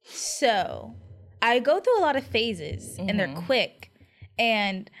 So I go through a lot of phases, and they're quick.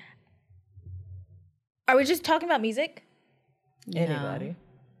 And are we just talking about music? Anybody. No.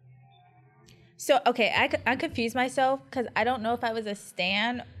 So, okay, I confused myself because I don't know if I was a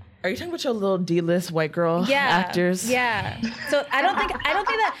stan. Are you talking about your little D-list white girl actors? Yeah. So I don't think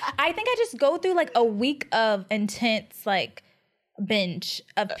that. I think I just go through, like, a week of intense, like, binge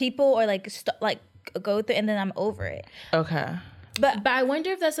of people, or like go through, and then I'm over it. Okay. But I wonder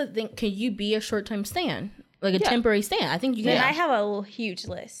if that's a thing. Can you be a short-term stan? Like a temporary stan? I think you can. And I have a huge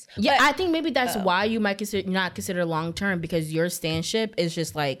list. Yeah, but I think maybe that's why you might not consider long-term, because your stanship is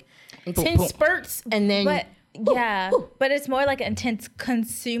just like intense spurts, and then. But but it's more like intense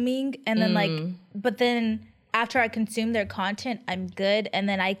consuming, and then like, but then after I consume their content, I'm good, and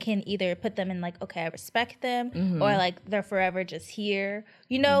then I can either put them in, like, okay, I respect them, or like they're forever just here.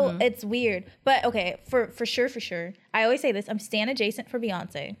 You know, it's weird. But okay, for sure. I always say this: I'm stan adjacent for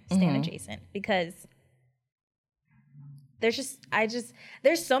Beyonce. Stan adjacent, because there's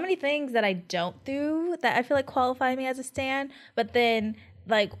so many things that I don't do that I feel like qualify me as a stan. But then,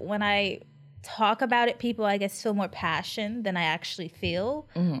 like, when I talk about it, people, I guess, feel more passion than I actually feel.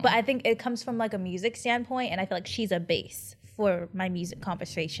 But I think it comes from, like, a music standpoint, and I feel like she's a base for my music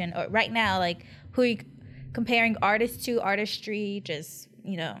conversation. Or right now, like, who are you comparing artists to? Artistry, just,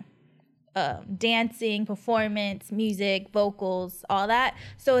 dancing, performance, music, vocals, all that.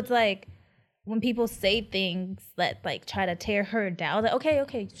 So it's like, when people say things that, like, try to tear her down, like,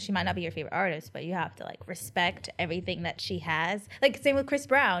 okay, she might not be your favorite artist, but you have to, like, respect everything that she has. Like, same with Chris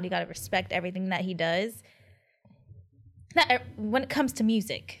Brown. You got to respect everything that he does. When it comes to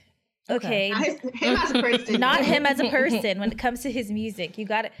music, Okay. Him as a person. Not him as a person. When it comes to his music, you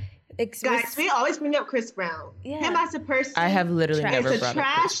got to... Guys, we always bring up Chris Brown. Yeah. Him as a person. I have literally never brought up Chris Brown.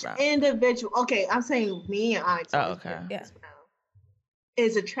 It's a trash individual. Okay, I'm saying me and Onyx. Oh, okay. Chris Brown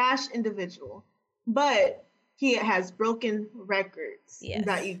is a trash individual, but he has broken records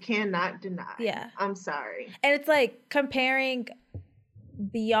that you cannot deny. Yeah. I'm sorry. And it's like comparing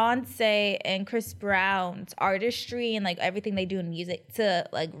Beyonce and Chris Brown's artistry and like everything they do in music to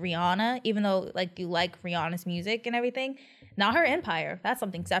like Rihanna, even though like you like Rihanna's music and everything, not her empire, that's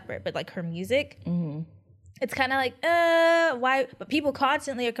something separate, but like her music, it's kind of like why? But people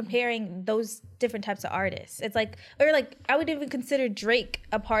constantly are comparing those different types of artists. It's like, or like I would even consider Drake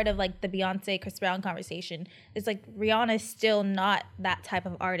a part of like the Beyonce Chris Brown conversation. It's like Rihanna's still not that type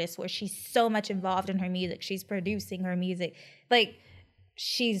of artist where she's so much involved in her music, she's producing her music, like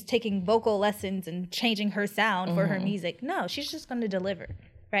she's taking vocal lessons and changing her sound for her music. No, she's just going to deliver,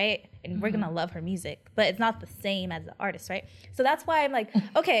 right? And we're going to love her music, but it's not the same as the artist, right? So that's why I'm like,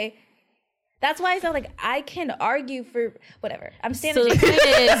 okay, that's why I sound like I can argue for whatever. I'm standing. So the point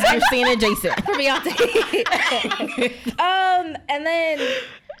is, you're standing Jason for Beyonce. And then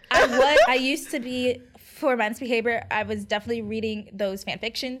I used to be for Mindless Behavior. I was definitely reading those fan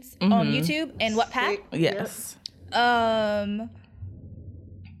fictions on YouTube and Wattpad. Yes.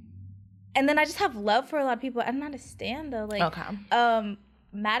 And then I just have love for a lot of people. I'm not a stan though. Like,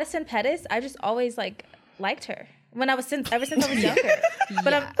 Madison Pettis, I just always like liked her when I was ever since I was younger.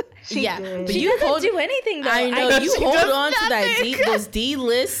 But she doesn't do anything though. I know you hold on to those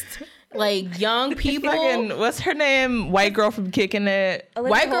D-list like young people. What's her name? White girl from Kicking It.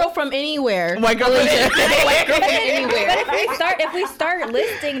 White girl from anywhere. White girl from anywhere. But if we start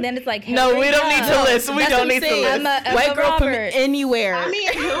listing, then it's like no, we don't need to list. We don't need to list. White girl from anywhere. I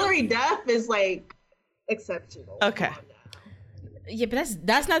mean, Hillary Duff is like exceptional. Okay. Yeah, but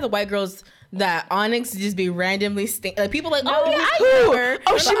that's not the white girls that Onyx just be randomly like people like, oh yeah, I know her.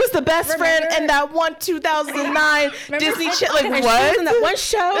 Oh, she was the best friend in that one 2009 Disney shit. Like what? She was in that one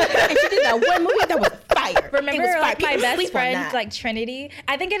show and she did that one movie that was fire. Remember was fire. like my best friend like Trinity?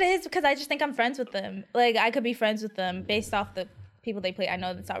 I think it is because I just think I'm friends with them. Like I could be friends with them based off the people they play. I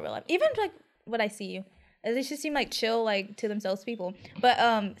know that's not real life. Even like what I see you. They just seem like chill, like to themselves people. But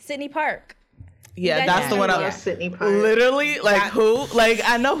Sydney Park. Yeah, that's the one I was literally like who? Like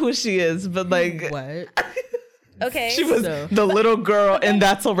I know who she is, but like what? Okay. She was the little girl in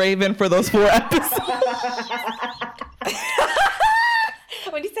That's So Raven for those 4 episodes.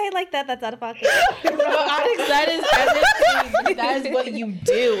 When you say it like that, that's out of pocket. Onyx, that is everything. That is what you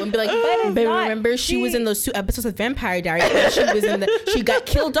do. And be like, baby, remember she was in those 2 episodes of Vampire Diaries. And she got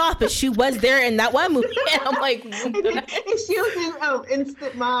killed off, but she was there in that one movie. And I'm like, and she was in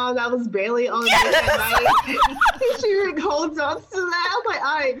Instant Mom. That was barely on that night. She holds on to that. I was like,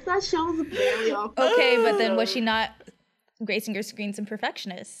 Onyx, that show was barely on. Okay, but then was she not gracing your screens and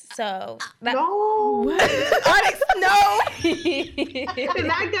Perfectionist? So that, no, Onyx, no.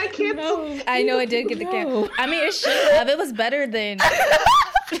 That got canceled. I know it did get the cancel. I mean, it should have. It was better than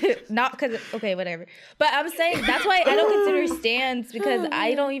not because okay, whatever. But I'm saying that's why I don't consider stans because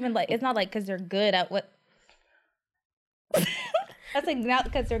I don't even like. It's not like because they're good at what. That's like not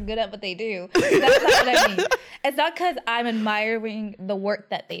because they're good at what they do. That's not what I mean. It's not because I'm admiring the work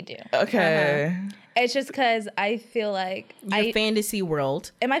that they do. Okay. It's just because I feel like your fantasy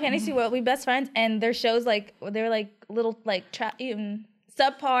world. In my fantasy world, we best friends, and their shows like they're like little like even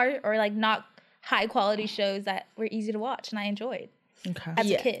subpar or like not high quality shows that were easy to watch, and I enjoyed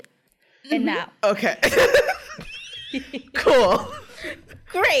as a kid. And now, okay, cool,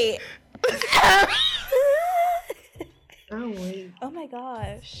 great. Oh wait. Oh my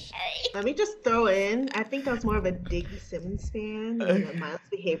gosh. Let me just throw in. I think I was more of a Diggy Simmons fan than a Mindless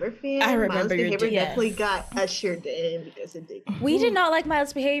Behavior fan. I remember Mindless Behavior yes. definitely got ushered in because of Diggy. We did not like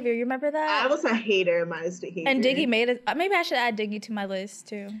Mindless Behavior. You remember that? I was a hater of Mindless Behavior. And Diggy made it. Maybe I should add Diggy to my list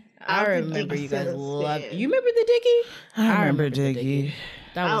too. I remember you guys loved. You remember the Diggy? I remember Diggy.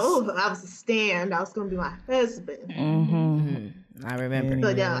 I was a stan. That was gonna be my husband. Mm-hmm. I remember. So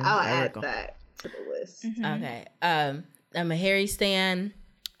yeah, I'll add that to the list. Mm-hmm. Okay. I'm a Harry stan.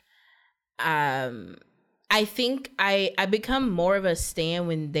 I think I become more of a stan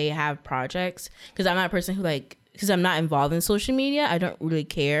when they have projects because I'm not a person who because I'm not involved in social media. I don't really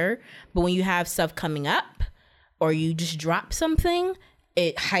care. But when you have stuff coming up or you just drop something,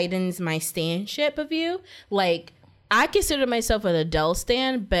 it heightens my stanship of you. Like I consider myself an Adele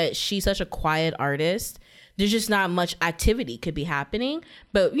stan, but she's such a quiet artist. There's just not much activity could be happening.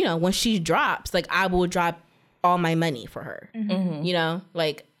 But when she drops, like I will drop all my money for her. You know,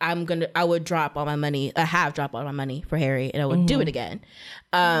 like I would drop all my money. I have dropped all my money for Harry, and I would do it again.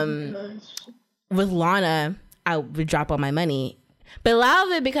 With Lana, I would drop all my money. But a lot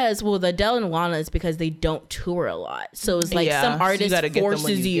of it because, well, the Adele and Lana is because they don't tour a lot. So it's like some artist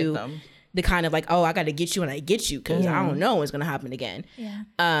forces you to kind of like, oh, I got to get you when I get you because I don't know what's going to happen again. Yeah.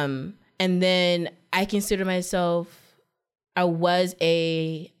 And then I consider myself, I was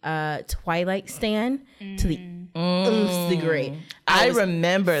a Twilight stan to the nth degree. I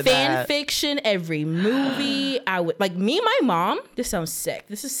remember that. Fan fiction, every movie. I would, like, me and my mom, this sounds sick.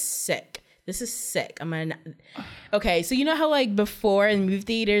 This is sick. Okay, so you know how like before in movie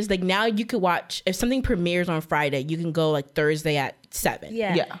theaters, like now you could watch, if something premieres on Friday, you can go like Thursday at 7.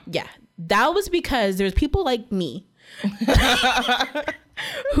 Yeah. That was because there's people like me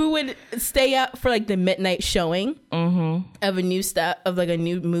who would stay up for like the midnight showing of a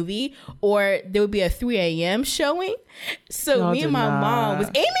new movie, or there would be a 3 a.m. showing. So me and my mom was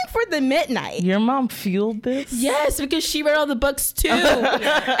aiming for the midnight. Your mom fueled this? Yes, because she read all the books too.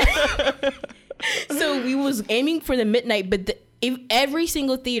 So we was aiming for the midnight, but every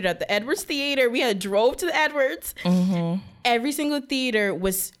single theater, at the Edwards Theater, we had drove to the Edwards. Every single theater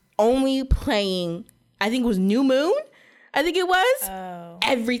was only playing, I think it was New Moon. I think it was. Oh.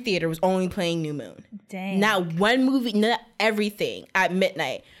 Every theater was only playing New Moon. Dang. Not one movie, not everything at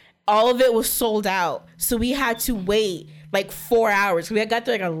midnight. All of it was sold out. So we had to wait like 4 hours. We got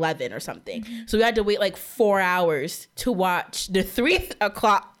there like 11 or something. So we had to wait like 4 hours to watch the 3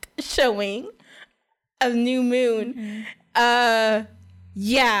 o'clock showing of New Moon.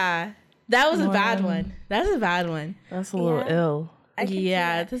 Yeah. That was a bad one. That's a bad one. That's a little ill.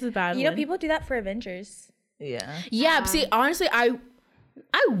 Yeah, this is a bad one. You know, people do that for Avengers. Yeah. See, honestly, I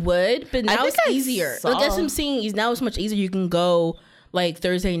would, but now it's easier. Like, that's what I'm saying. Now it's much easier. You can go like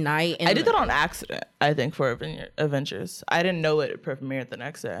Thursday night. And I did that on accident, I think, for Avengers. I didn't know it premiered the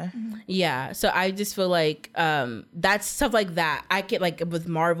next day. Yeah. So I just feel like that's stuff like that. I get like with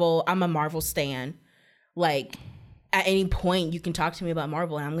Marvel, I'm a Marvel stan. Like at any point you can talk to me about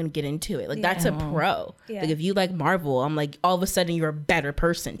Marvel and I'm going to get into it. Like that's a pro. Yeah. Like if you like Marvel, I'm like, all of a sudden you're a better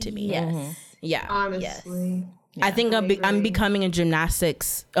person to me. Yes. Yeah. Honestly. Yes. Yeah. I think I'm becoming a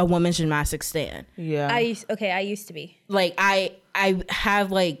women's gymnastics stan. Yeah. I used to be. Like I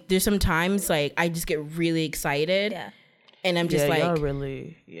have like, there's some times like I just get really excited. Yeah. And I'm just like,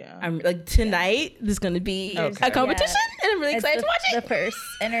 really, I'm like, tonight there's going to be a competition and I'm really excited to watch it. The first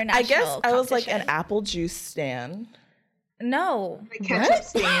international I guess I was like an apple juice stan. No. Ketchup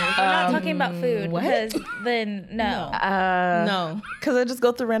stand. We're not talking about food because then no. No. Because I just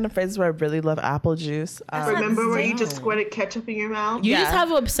go through random phases where I really love apple juice. Remember where you just squirted ketchup in your mouth? You just have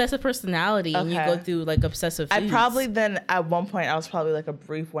an obsessive personality and you go through like obsessive foods. I probably then at one point I was probably like a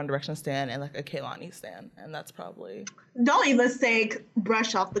brief One Direction stan and like a Kehlani stan, and that's probably. Don't even say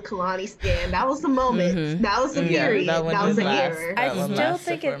brush off the Kehlani stand. That was the moment. Mm-hmm. That was the period. That was the era. I still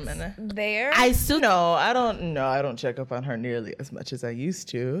think it's there. I still no. I don't check up on her nearly as much as I used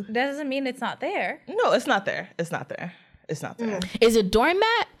to. That doesn't mean it's not there. No, it's not there. It's not there. Is it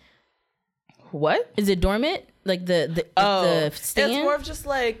doormat? What? Is it dormant? Like the stand? It's more of just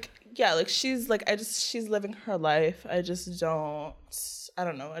like, yeah, like she's like, she's living her life. I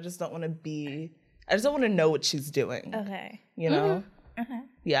don't know. I just don't want to know what she's doing. Okay. You know? Mm-hmm.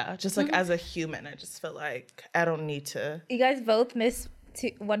 Yeah, just like as a human, I just feel like I don't need to. You guys both miss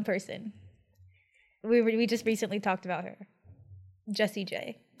one person. We just recently talked about her. Jessie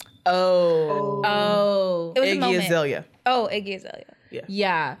J. Oh. It was Iggy Azalea. Oh, Iggy Azalea.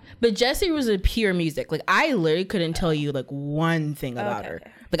 Yeah. But Jessie was a pure music. Like I literally couldn't tell you like one thing about her.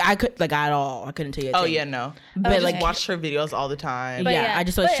 Like I could like at all. I couldn't tell you. Oh yeah, no. But like watched her videos all the time. But I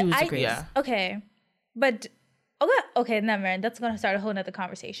just thought she was great. Yeah. Okay. But okay, never mind. That's gonna start a whole nother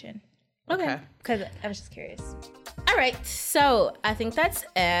conversation. Okay. Because I was just curious. All right, so I think that's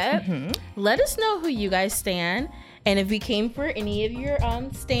it. Mm-hmm. Let us know who you guys stan, and if we came for any of your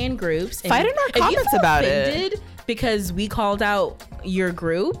stan groups. Fight in our comments about it. Because we called out your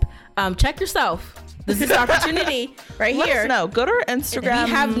group, check yourself. This is opportunity right here. Let us know. Go to our Instagram.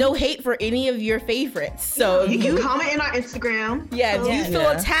 We have no hate for any of your favorites. So you can comment in our Instagram. Yeah, if you feel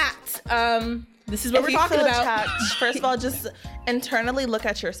attacked, this is what we're talking about. First of all, just internally look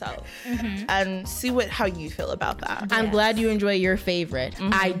at yourself and see how you feel about that. I'm glad you enjoy your favorite.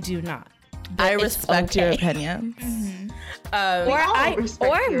 I do not. I respect your opinion. Or I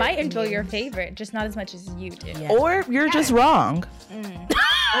might enjoy your favorite, just not as much as you do. Yeah. Or you're just wrong. You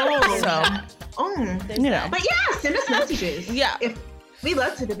know. But yeah, send us messages. Yeah. If we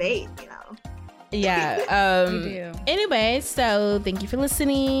love to debate, you know. Yeah. Anyway, so thank you for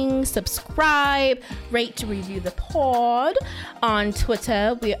listening. Subscribe, rate, review the pod. On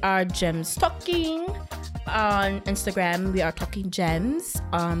Twitter, we are Gems Talking. On Instagram, we are Talking Gems.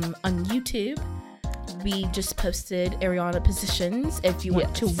 On YouTube, we just posted Ariana Positions if you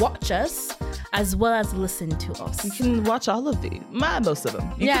want to watch us as well as listen to us. You can watch all of these. Most of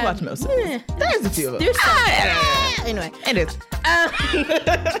them. You can watch most of them. There's a few of them. There's some. Anyway. It is.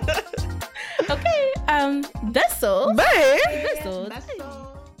 Okay. That's all. Bye. That's all.